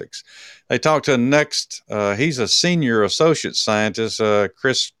characteristics. They talked to he's a senior associate scientist,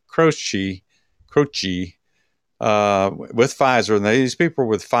 Chris Croce, with Pfizer. And these people are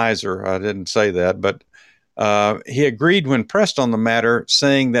with Pfizer. I didn't say that, but he agreed when pressed on the matter,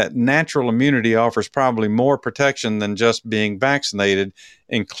 saying that natural immunity offers probably more protection than just being vaccinated,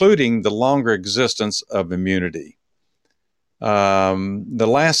 including the longer existence of immunity. The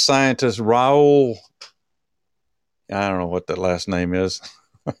last scientist, Raul, I don't know what that last name is,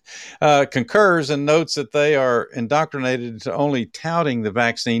 concurs and notes that they are indoctrinated to only touting the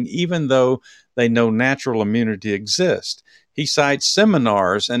vaccine, even though they know natural immunity exists. He cites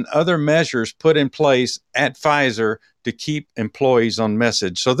seminars and other measures put in place at Pfizer to keep employees on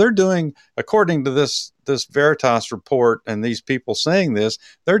message. So they're doing, according to this Veritas report and these people saying this,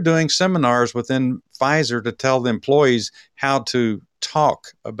 they're doing seminars within Pfizer to tell the employees how to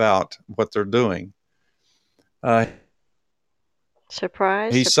talk about what they're doing. He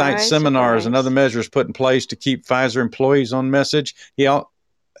cites seminars and other measures put in place to keep Pfizer employees on message. He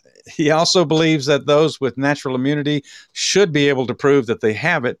also believes that those with natural immunity should be able to prove that they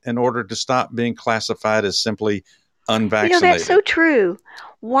have it in order to stop being classified as simply unvaccinated. That's so true.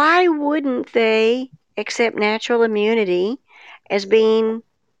 Why wouldn't they accept natural immunity as being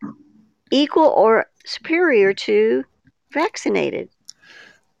equal or superior to vaccinated?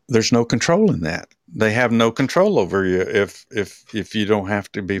 There's no control in that. They have no control over you if you don't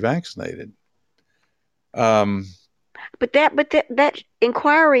have to be vaccinated. But that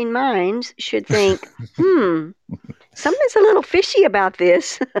inquiring minds should think, something's a little fishy about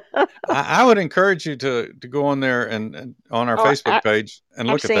this. I would encourage you to go on there and on our Facebook page and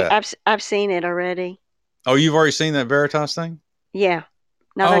look at that. I've seen it already. Oh, you've already seen that Veritas thing? Yeah.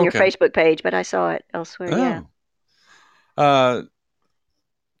 Not on your Facebook page, but I saw it elsewhere, yeah.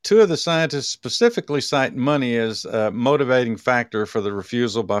 2 of the scientists specifically cite money as a motivating factor for the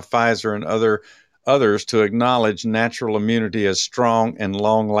refusal by Pfizer and others to acknowledge natural immunity as strong and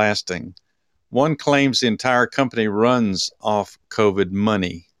long-lasting. One claims the entire company runs off COVID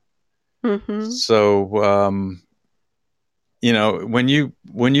money. Mm-hmm. So, when you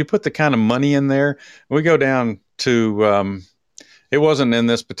put the kind of money in there, we go down to, it wasn't in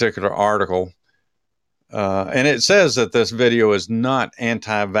this particular article, and it says that this video is not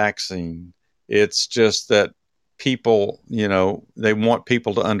anti-vaccine. It's just that people, they want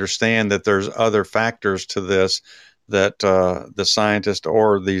people to understand that there's other factors to this that the scientists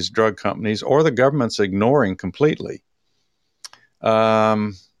or these drug companies or the government's ignoring completely.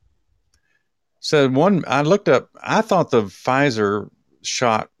 I looked up, I thought the Pfizer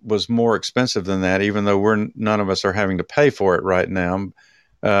shot was more expensive than that, even though none of us are having to pay for it right now.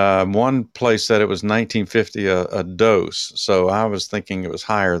 One place said it was $19.50 a dose, so I was thinking it was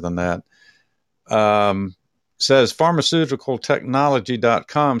higher than that. Says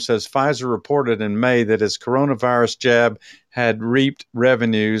pharmaceuticaltechnology.com says Pfizer reported in May that its coronavirus jab had reaped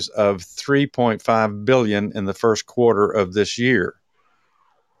revenues of $3.5 billion in the first quarter of this year.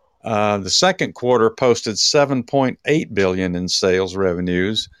 The second quarter posted $7.8 billion in sales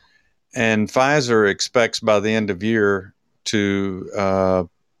revenues, and Pfizer expects by the end of year to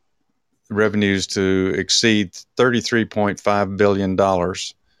revenues to exceed $33.5 billion Good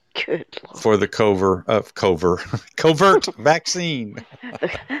Lord. for the covert vaccine.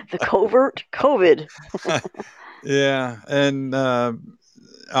 The covert COVID. Yeah, and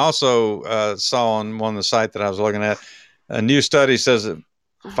also saw on one of the sites that I was looking at, a new study says that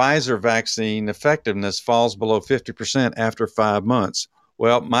Pfizer vaccine effectiveness falls below 50% after 5 months.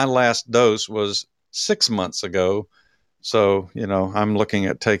 Well, my last dose was 6 months ago, so I'm looking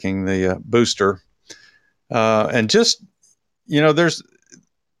at taking the booster. And just there's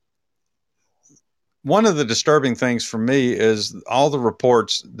one of the disturbing things for me is all the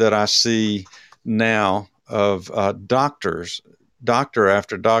reports that I see now of doctor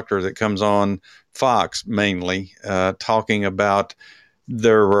after doctor that comes on Fox mainly, talking about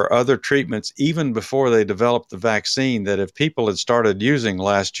there were other treatments even before they developed the vaccine that if people had started using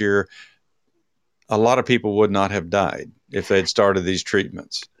last year, a lot of people would not have died if they'd started these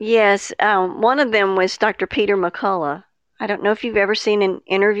treatments. Yes, one of them was Dr. Peter McCullough. I don't know if you've ever seen an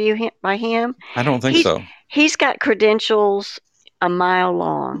interview by him. I don't think so. He's got credentials a mile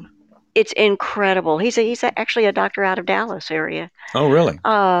long. It's incredible. He's actually a doctor out of Dallas area. Oh, really?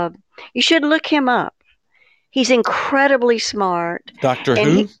 You should look him up. He's incredibly smart. Dr.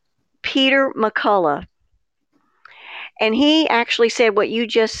 who? Peter McCullough. And he actually said what you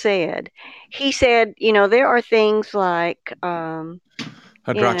just said. He said, there are things like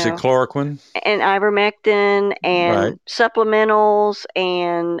hydroxychloroquine and ivermectin and supplementals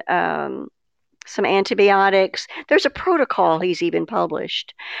and some antibiotics. There's a protocol he's even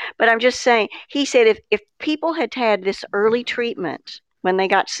published. But I'm just saying, he said if people had had this early treatment when they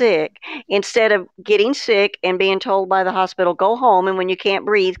got sick, instead of getting sick and being told by the hospital, go home, and when you can't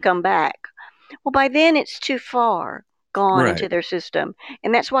breathe, come back. Well, by then it's too far gone into their system.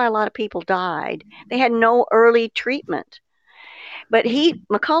 And that's why a lot of people died. They had no early treatment. But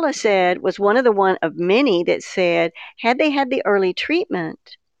McCullough said, was one of many that said, had they had the early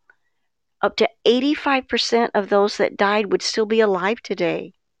treatment, up to 85% of those that died would still be alive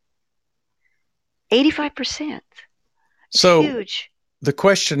today. 85%. So huge. The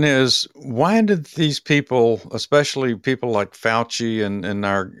question is, why did these people, especially people like Fauci and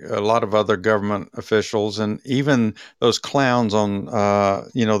a lot of other government officials, and even those clowns on,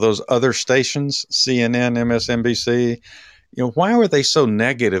 those other stations, CNN, MSNBC, why were they so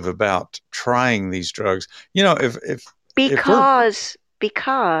negative about trying these drugs? Because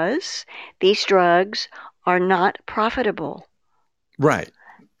these drugs are not profitable. Right.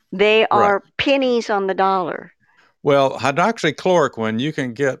 They are pennies on the dollar. Well, hydroxychloroquine, you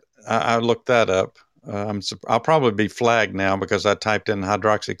can get, I looked that up. I'll probably be flagged now because I typed in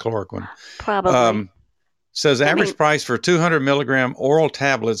hydroxychloroquine. Probably. Says average price for 200 milligram oral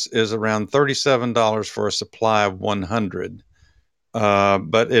tablets is around $37 for a supply of 100.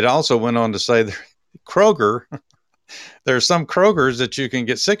 But it also went on to say that Kroger, there's some Krogers that you can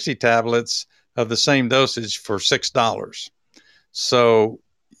get 60 tablets of the same dosage for $6. So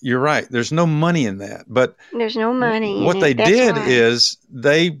you're right. There's no money in that, but there's no money. What they did is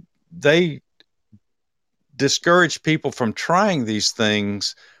they discouraged people from trying these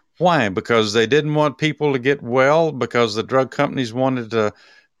things. Why? Because they didn't want people to get well, because the drug companies wanted to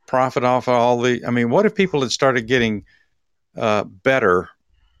profit off of all the. I mean, what if people had started getting better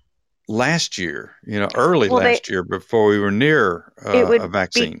last year? Early last year before we were near a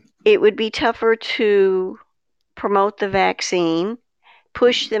vaccine. It would be tougher to promote the vaccine,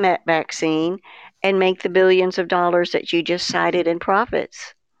 push the vaccine, and make the billions of dollars that you just cited in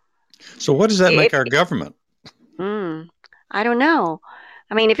profits. So what does that make our government? I don't know.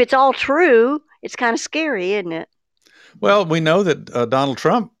 I mean, if it's all true, it's kind of scary, isn't it? Well, we know that Donald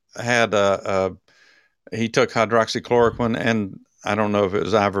Trump had he took hydroxychloroquine, and I don't know if it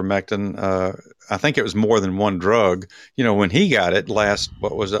was ivermectin. I think it was more than one drug. When he got it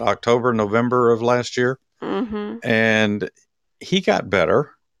October, November of last year? Mm-hmm. And he got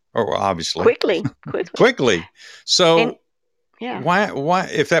better, or obviously quickly. So why,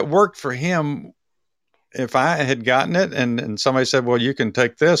 if that worked for him, if I had gotten it and somebody said, well, you can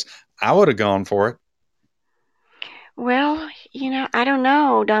take this, I would have gone for it. Well, I don't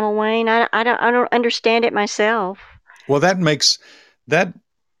know, Donald Wayne. I don't understand it myself. Well, that makes that,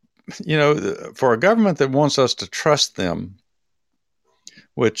 for a government that wants us to trust them,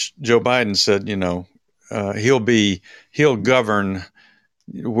 which Joe Biden said, he'll govern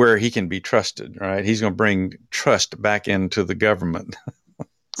where he can be trusted, right? He's going to bring trust back into the government.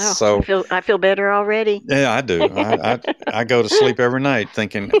 Oh, So I feel better already. yeah, I do. I go to sleep every night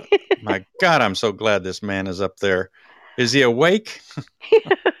thinking, my God, I'm so glad this man is up there. Is he awake?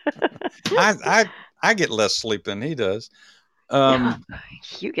 I get less sleep than he does.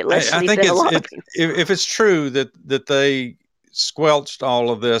 You get less I sleep think than a lot of people. if it's true that they squelched all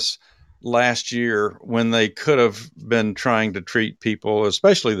of this last year when they could have been trying to treat people,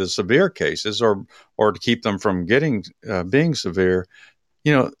 especially the severe cases, or to keep them from getting being severe,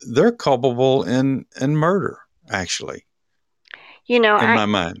 they're culpable in murder. Actually, You know, in my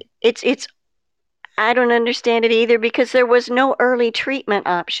mind, it's I don't understand it either because there was no early treatment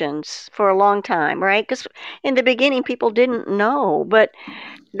options for a long time, right? Because in the beginning people didn't know, but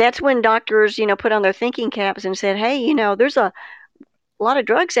that's when doctors, put on their thinking caps and said, "Hey, there's a lot of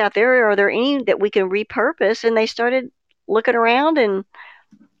drugs out there. Are there any that we can repurpose?" And they started looking around, and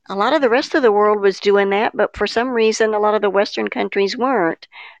a lot of the rest of the world was doing that, but for some reason, a lot of the Western countries weren't.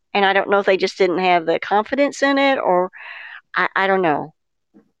 And I don't know if they just didn't have the confidence in it, or I don't know.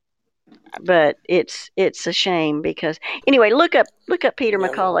 But it's a shame because anyway, look up Peter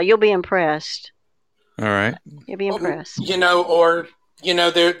McCullough. You'll be impressed. all right. You'll be impressed.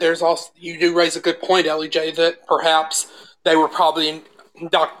 There's also, you do raise a good point, LEJ, that perhaps they were probably,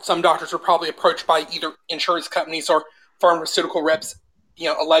 some doctors were probably approached by either insurance companies or pharmaceutical reps,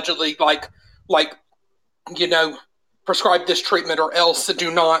 allegedly prescribe this treatment or else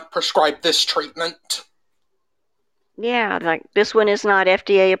do not prescribe this treatment. Yeah, like this one is not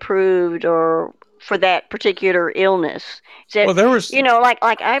FDA approved or for that particular illness. So, Well, there was like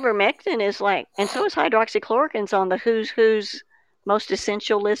ivermectin is like, and so is hydroxychloroquine's on the who's most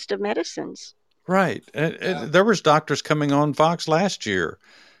essential list of medicines. right. There was doctors coming on Fox last year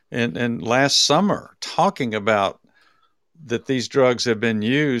and last summer talking about that these drugs have been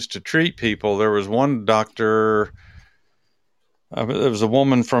used to treat people. There was one doctor. There was a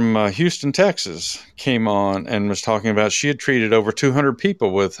woman from Houston, Texas, came on and was talking about she had treated over 200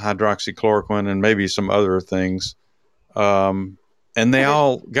 people with hydroxychloroquine and maybe some other things, and they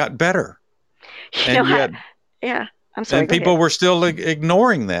all got better. And yet, yeah, I'm sorry. and people were still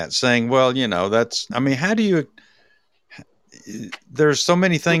ignoring that, saying, "Well, that's. I mean, how do you? There's so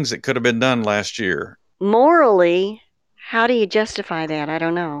many things that could have been done last year. Morally, how do you justify that? I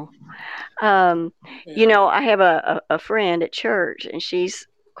don't know. I have a friend at church, and she's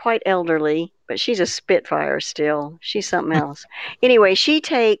quite elderly, but she's a spitfire still. She's something else. Anyway, she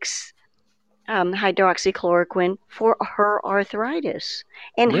takes hydroxychloroquine for her arthritis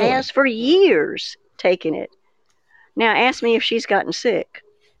and Really? has for years taken it. Now, ask me if she's gotten sick.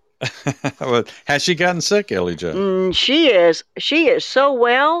 Well, has she gotten sick, LJ? She is so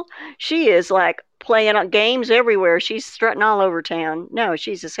well. She is like playing games everywhere. She's strutting all over town. No,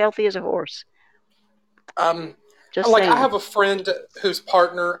 she's as healthy as a horse. Just saying. I have a friend whose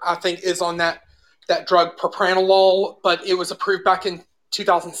partner I think is on that drug propranolol, but it was approved back in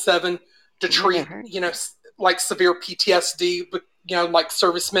 2007 to treat severe PTSD, but like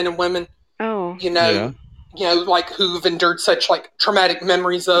servicemen and women. Oh, who've endured such traumatic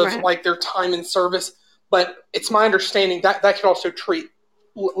memories of their time in service. But it's my understanding that could also treat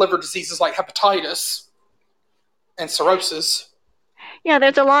liver diseases like hepatitis and cirrhosis. Yeah,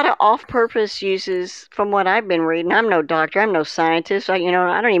 there's a lot of off-purpose uses from what I've been reading. I'm no doctor, I'm no scientist. I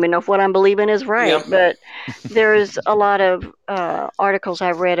don't even know if what I'm believing is right. But there's a lot of articles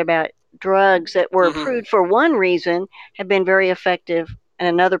I've read about drugs that were approved for one reason have been very effective and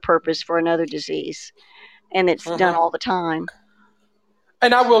another purpose for another disease. And it's done all the time.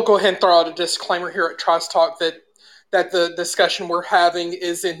 And I will go ahead and throw out a disclaimer here at Trice Talk that the discussion we're having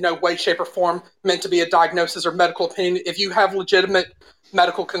is in no way, shape, or form meant to be a diagnosis or medical opinion. If you have legitimate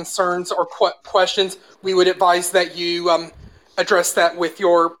medical concerns or questions, we would advise that you address that with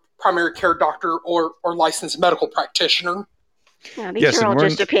your primary care doctor or licensed medical practitioner. Yeah, these are all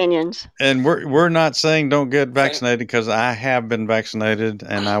just opinions. And we're not saying don't get vaccinated, because I have been vaccinated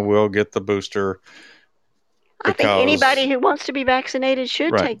and I will get the booster. I think anybody who wants to be vaccinated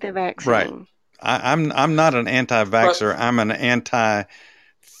should take the vaccine. Right. I'm not an anti-vaxxer. I'm an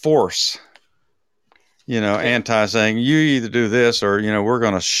anti-force. Anti saying you either do this or we're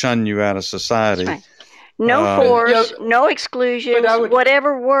going to shun you out of society. Right. No force, no exclusions,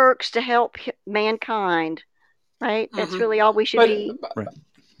 whatever works to help mankind. Right. That's really all we should be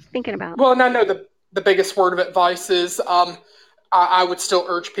thinking about. Well, and I know the biggest word of advice is I would still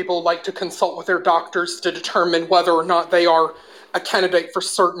urge people to consult with their doctors to determine whether or not they are a candidate for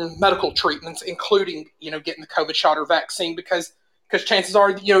certain medical treatments, including, getting the COVID shot or vaccine, because chances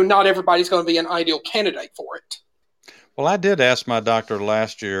are, not everybody's going to be an ideal candidate for it. Well, I did ask my doctor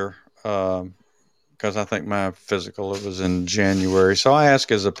last year, because because I think my physical, it was in January. So I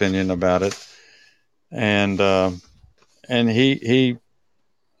asked his opinion about it, and he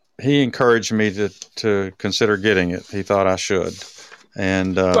encouraged me to consider getting it. He thought I should,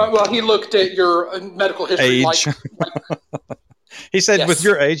 and Well, he looked at your medical history, age. like He said, Yes. with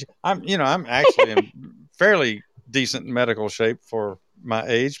your age, I'm actually in fairly decent medical shape for my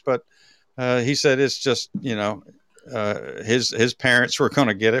age, but he said it's just, his parents were going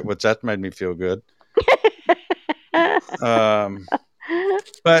to get it, which that made me feel good.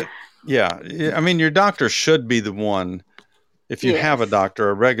 But yeah, I mean, your doctor should be the one. If you have a doctor,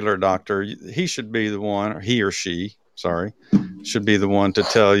 a regular doctor, he should be the one, or he or she, should be the one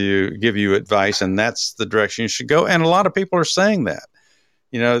to give you advice, and that's the direction you should go. And a lot of people are saying that.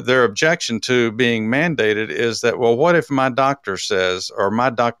 Their objection to being mandated is that, well, what if my doctor says, or my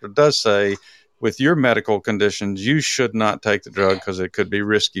doctor does say, with your medical conditions, you should not take the drug because it could be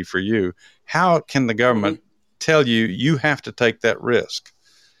risky for you. How can the government tell you have to take that risk?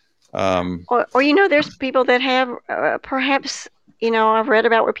 Or there's people that have perhaps, I've read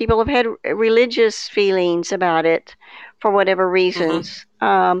about where people have had religious feelings about it for whatever reasons.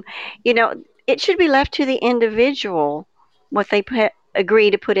 It should be left to the individual what they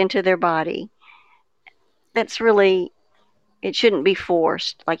agree to put into their body. That's really, it shouldn't be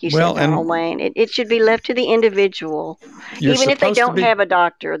forced, like you said, Donald Wayne. It should be left to the individual. Even if they don't have a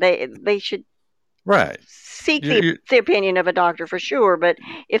doctor, they should seek the opinion of a doctor for sure. But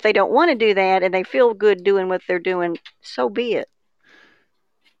if they don't want to do that and they feel good doing what they're doing, so be it.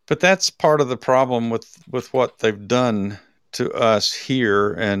 But that's part of the problem with what they've done to us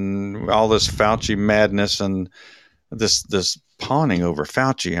here, and all this Fauci madness and this pawning over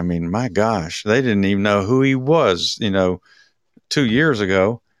Fauci. I mean, my gosh, they didn't even know who he was, 2 years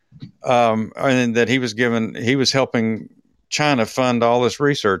ago. And that he was helping China fund all this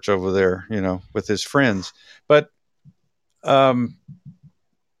research over there, with his friends. But I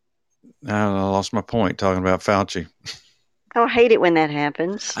lost my point talking about Fauci. I hate it when that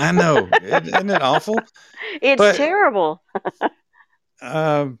happens. I know. Isn't it awful? It's terrible.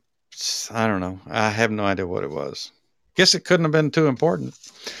 I don't know. I have no idea what it was. Guess it couldn't have been too important.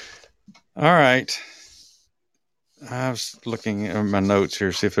 All right. I was looking at my notes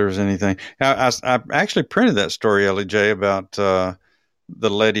here, see if there was anything. I actually printed that story, Ellie J, about the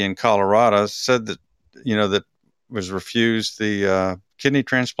lady in Colorado. Said that, that was refused the kidney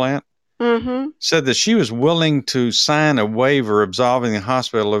transplant. Mm-hmm. Said that she was willing to sign a waiver absolving the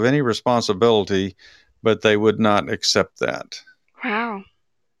hospital of any responsibility, but they would not accept that. Wow.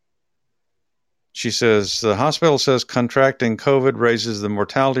 She says, the hospital says contracting COVID raises the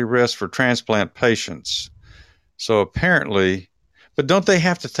mortality risk for transplant patients. So apparently, but don't they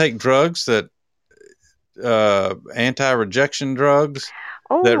have to take drugs that, anti-rejection drugs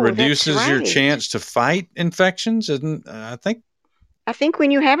that reduces your chance to fight infections? I think when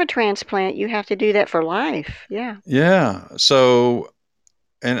you have a transplant, you have to do that for life. Yeah. Yeah. So,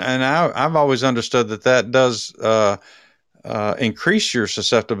 and I've always understood that does increase your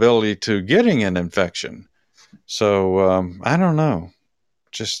susceptibility to getting an infection. So I don't know.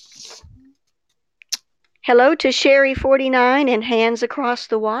 Just hello to Sherry49 and Hands Across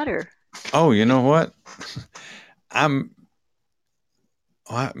the Water. Oh, you know what?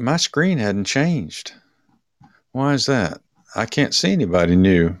 My screen hadn't changed. Why is that? I can't see anybody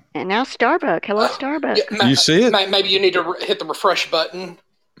new. And now Starbuck. Hello, Starbuck. Yeah, you see it? Maybe you need to hit the refresh button.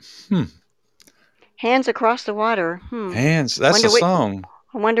 Hands Across the Water. Hands. That's a song.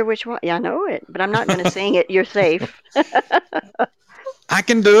 I wonder which one. Yeah, I know it, but I'm not going to sing it. You're safe. I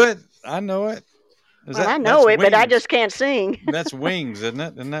can do it. I know it. I know it, but I just can't sing. That's Wings, isn't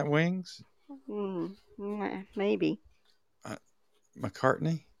it? Isn't that Wings? Maybe.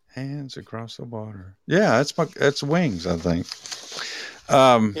 McCartney. Hands Across the Water. Yeah, that's Wings, I think.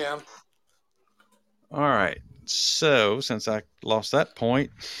 Yeah. All right. So, since I lost that point,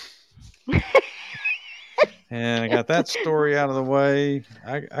 and I got that story out of the way,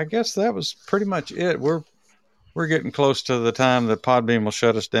 I guess that was pretty much it. We're getting close to the time that Podbean will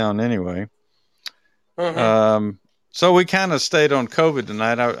shut us down anyway. Mm-hmm. So we kind of stayed on COVID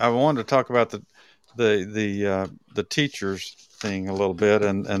tonight. I wanted to talk about the teachers thing a little bit,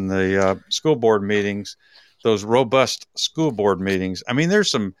 and the school board meetings, those robust school board meetings. I mean, there's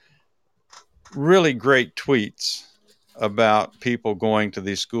some really great tweets about people going to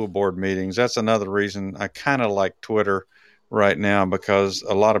these school board meetings. That's another reason I kind of like Twitter right now, because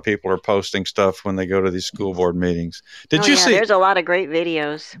a lot of people are posting stuff when they go to these school board meetings. Did you see? There's a lot of great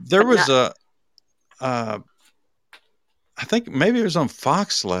videos. There was I think maybe it was on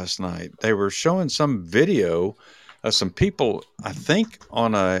Fox last night. They were showing some video of some people, I think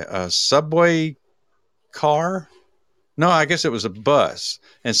on a subway car. No, I guess it was a bus.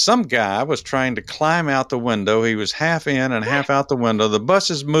 And some guy was trying to climb out the window. He was half in and half out the window. The bus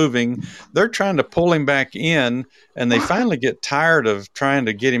is moving. They're trying to pull him back in, and they finally get tired of trying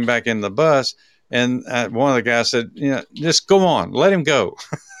to get him back in the bus. And one of the guys said, just go on, let him go.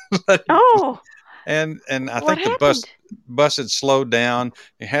 And I think the bus had slowed down.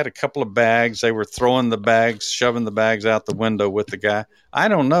 It had a couple of bags. They were throwing the bags, shoving the bags out the window with the guy. I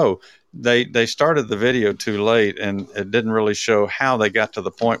don't know. They started the video too late, and it didn't really show how they got to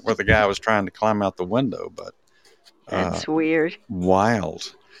the point where the guy was trying to climb out the window. But that's weird.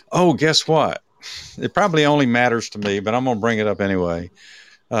 Wild. Oh, guess what? It probably only matters to me, but I'm going to bring it up anyway.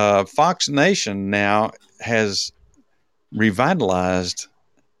 Fox Nation now has revitalized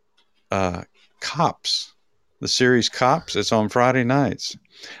Cops, the series Cops. It's on Friday nights.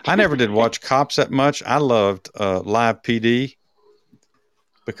 I never did watch Cops that much. I loved Live PD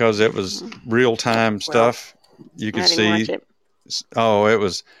because it was real time stuff. You could see. Watch it. Oh, it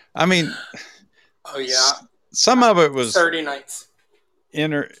was. I mean. Oh yeah. Some of it was 30 nights.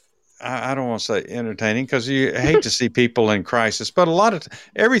 I don't want to say entertaining because you hate to see people in crisis, but a lot of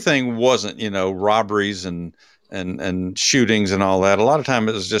everything wasn't, robberies and shootings and all that. A lot of time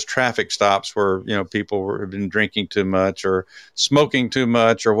it was just traffic stops where, people had been drinking too much or smoking too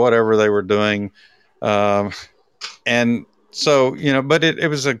much or whatever they were doing. And so, but it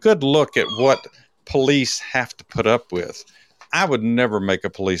was a good look at what police have to put up with. I would never make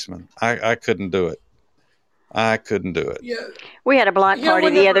a policeman. I couldn't do it. I couldn't do it. Yeah. We had a block party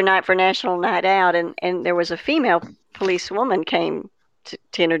the other night for National Night Out, and there was a female policewoman came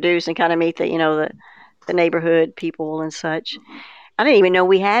to introduce and kind of meet the neighborhood people and such. I didn't even know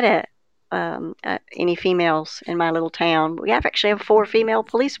we had any females in my little town. We actually have 4 female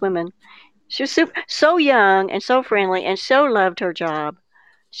policewomen. She was so young and so friendly and so loved her job.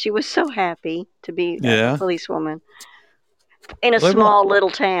 She was so happy to be a policewoman. In a small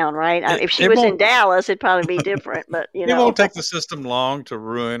little town, right? If she was in Dallas, it'd probably be different, but It won't take the system long to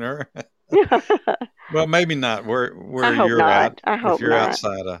ruin her. Well, maybe not where you're at. I hope if you're not.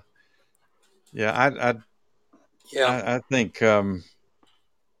 Outside of. Yeah, I think. I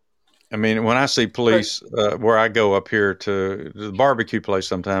mean, when I see police where I go up here to the barbecue place,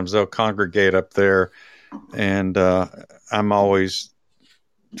 sometimes they'll congregate up there, and I'm always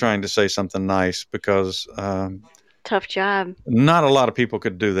trying to say something nice because. Tough job. Not a lot of people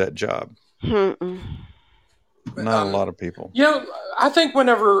could do that job. Mm-mm. Not a lot of people. I think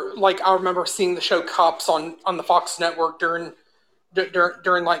whenever, I remember seeing the show Cops on the Fox network during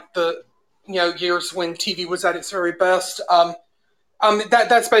the years when TV was at its very best.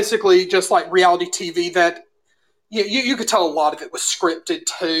 That's basically just like reality TV that you could tell a lot of it was scripted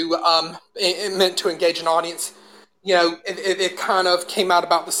too. It meant to engage an audience. It kind of came out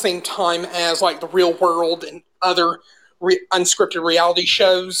about the same time as like The Real World and other unscripted reality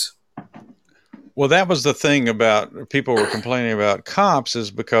shows. Well, that was the thing about people were complaining about Cops is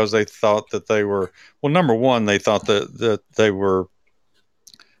because they thought that they were, number one, they thought that they were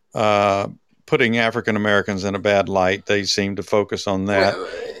putting African Americans in a bad light. They seemed to focus on that.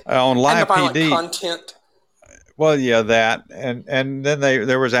 On Live PD content. Well, yeah, that, and then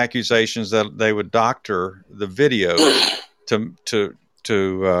there was accusations that they would doctor the video to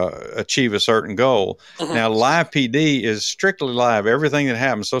achieve a certain goal. Mm-hmm. Now, Live PD is strictly live, everything that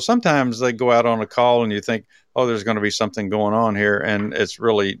happens. So sometimes they go out on a call and you think, oh, there's going to be something going on here, and it's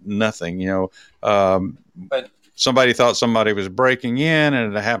really nothing. But somebody thought somebody was breaking in,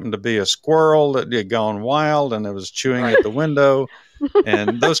 and it happened to be a squirrel that had gone wild and it was chewing at the window,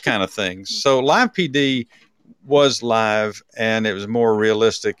 and those kind of things. So Live PD was live, and it was more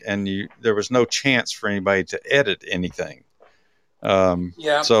realistic, and there was no chance for anybody to edit anything.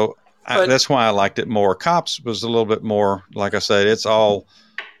 So that's why I liked it more. Cops was a little bit more, like I said, it's all,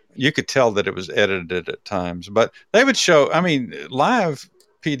 you could tell that it was edited at times, but they would show, Live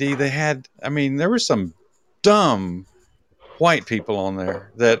PD, there were some dumb white people on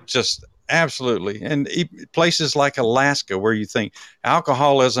there that just absolutely, and places like Alaska where you think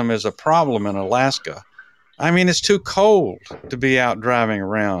alcoholism is a problem in Alaska. It's too cold to be out driving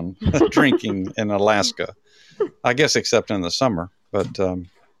around drinking in Alaska, I guess, except in the summer. But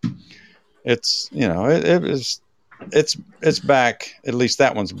it's it's back. At least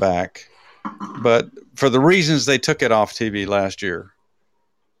that one's back. But for the reasons they took it off TV last year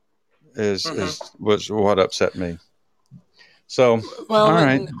was what upset me. So all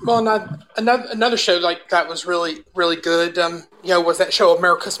right. Another show like that was really, really good. Was that show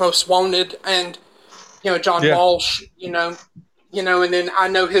America's Most Wanted, and John Walsh, and then I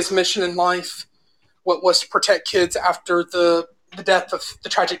know his mission in life, what was to protect kids after the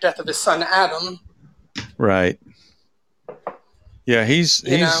tragic death of his son, Adam. Right. Yeah, he's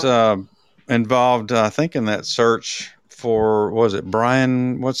involved, I think, in that search for, was it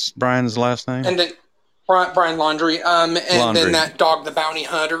Brian? What's Brian's last name? And then Brian Laundrie. And Laundrie. then that Dog the Bounty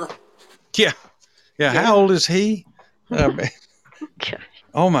Hunter. Yeah. How old is he?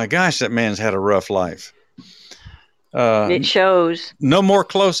 Oh my gosh, that man's had a rough life. It shows. No more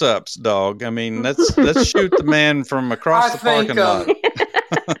close-ups, dog. I mean, let's shoot the man from across the parking lot.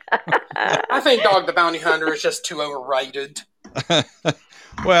 I think Dog the Bounty Hunter is just too overrated.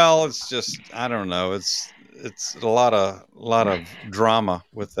 Well, it's just, I don't know. It's a lot of drama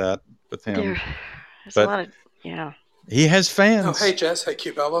with him. There's a lot of, yeah. He has fans. Oh, hey Jess. Hey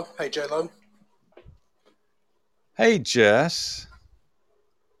Q-Bella. Hey J-Lo. Hey Jess.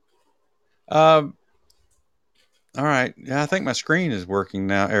 All right. Yeah, I think my screen is working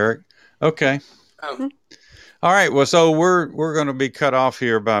now, Eric. Okay. Oh. All right. Well, so we're going to be cut off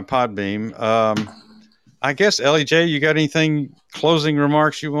here by Podbeam. I guess, Ellie J, you got anything closing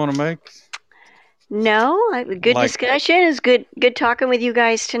remarks you want to make? No, good discussion. It's good talking with you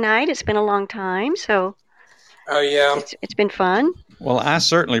guys tonight. It's been a long time, so. Oh yeah. It's been fun. Well, I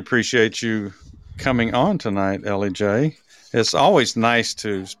certainly appreciate you coming on tonight, Ellie J. It's always nice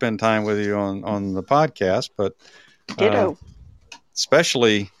to spend time with you on the podcast, but ditto.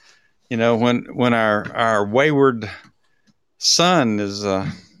 Especially, when our wayward son is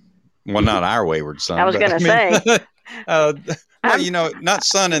well, not our wayward son. I was going to say. Well, not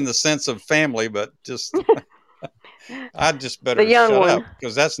son in the sense of family, but just I'd just better shut up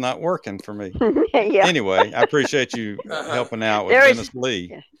because that's not working for me. Yeah. Anyway, I appreciate you helping out with Dennis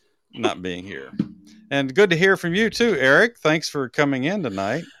Lee not being here. And good to hear from you too, Eric. Thanks for coming in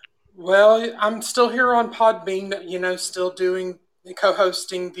tonight. Well, I'm still here on Podbean, still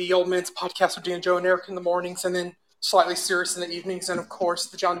co-hosting the Old Men's Podcast with Dan, Joe, and Eric in the mornings, and then Slightly Serious in the evenings, and of course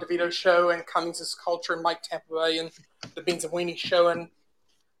the John DeVito Show and Cummings' Culture and Mike Tampa Bay and the Beans and Weenie Show and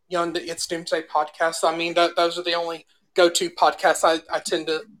the It's Doomsday Podcast. I mean, those are the only go-to podcasts I tend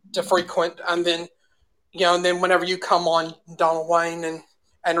to frequent. And then, and then whenever you come on, Donald Wayne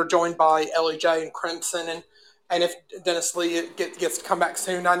and are joined by Ellie J and Crimson, and if Dennis Lee gets to come back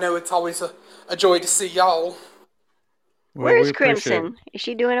soon, I know it's always a joy to see y'all. Well, where's Crimson? Is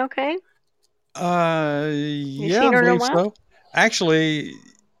she doing okay? Yeah, I believe so. Actually,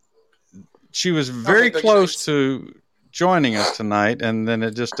 she was very close to joining us tonight, and then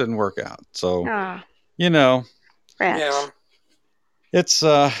it just didn't work out. So, rats. Yeah, it's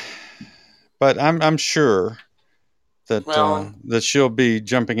but I'm sure that that she'll be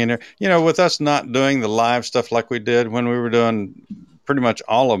jumping in there. With us not doing the live stuff like we did when we were doing pretty much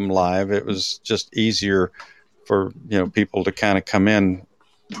all of them live, it was just easier for people to kind of come in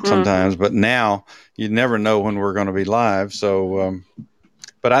sometimes. But now you never know when we're going to be live. So,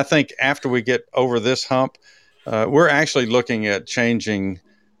 but I think after we get over this hump, we're actually looking at changing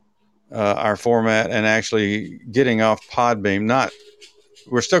our format and actually getting off Podbeam.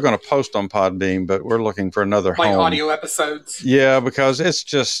 We're still going to post on Podbeam, but we're looking for another home. Audio episodes. Yeah, because it's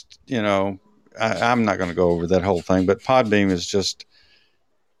just, I'm not going to go over that whole thing, but Podbeam is just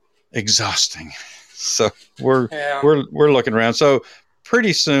exhausting. So we're looking around. So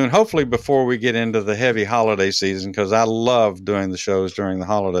pretty soon, hopefully before we get into the heavy holiday season, because I love doing the shows during the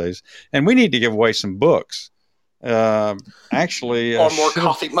holidays, and we need to give away some books. Actually, or more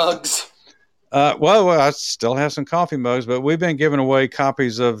coffee mugs. Well, I still have some coffee mugs, but we've been giving away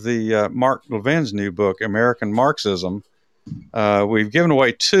copies of the Mark Levin's new book, American Marxism. We've given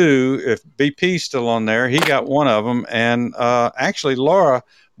away 2. If BP's still on there, he got one of them, and actually Laura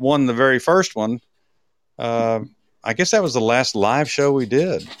won the very first one. I guess that was the last live show we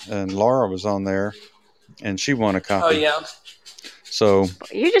did, and Laura was on there, and she won a copy. Oh, yeah. So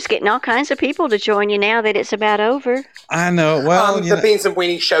you're just getting all kinds of people to join you now that it's about over. I know. Well, the Beans and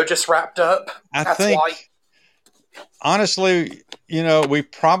Weenie Show just wrapped up. That's why. Honestly, we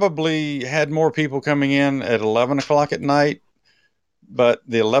probably had more people coming in at 11 o'clock at night, but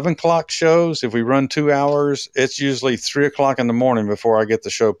the 11 o'clock shows, if we run 2 hours, it's usually 3 o'clock in the morning before I get the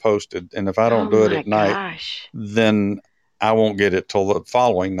show posted. And if I don't do it at night, then I won't get it till the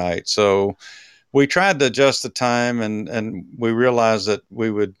following night. So we tried to adjust the time, and we realized that we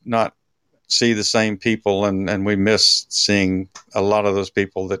would not see the same people, and we missed seeing a lot of those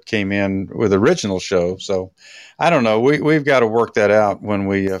people that came in with the original show. So I don't know. We've got to work that out when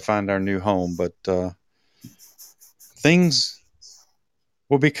we find our new home, but things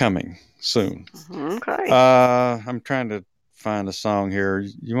will be coming soon. Okay. I'm trying to find a song here.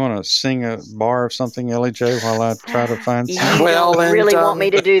 You want to sing a bar of something, Ellie J, while I try to find something? Well, you really want me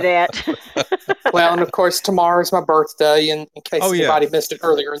to do that. Well, and of course, tomorrow's my birthday, and in case anybody missed it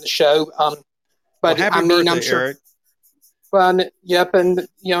earlier in the show, But happy I mean, birthday, I'm sure. Eric. Well, yep, and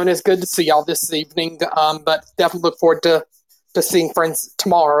and it's good to see y'all this evening. But definitely look forward to seeing friends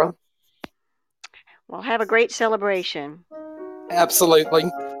tomorrow. Well, have a great celebration. Absolutely.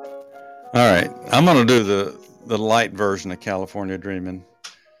 All right, I'm going to do the light version of California Dreaming.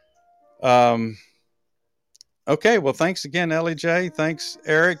 Okay, well, thanks again, Ellie J. Thanks,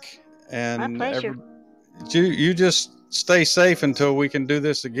 Eric, and My pleasure. you just stay safe until we can do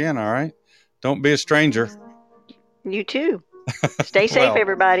this again. All right, don't be a stranger. You too. Stay safe,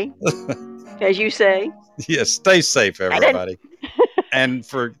 everybody. As you say. Yes, stay safe, everybody. And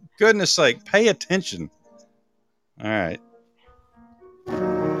for goodness sake, pay attention. All right.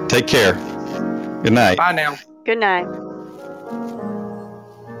 Take care. Good night. Bye now. Good night.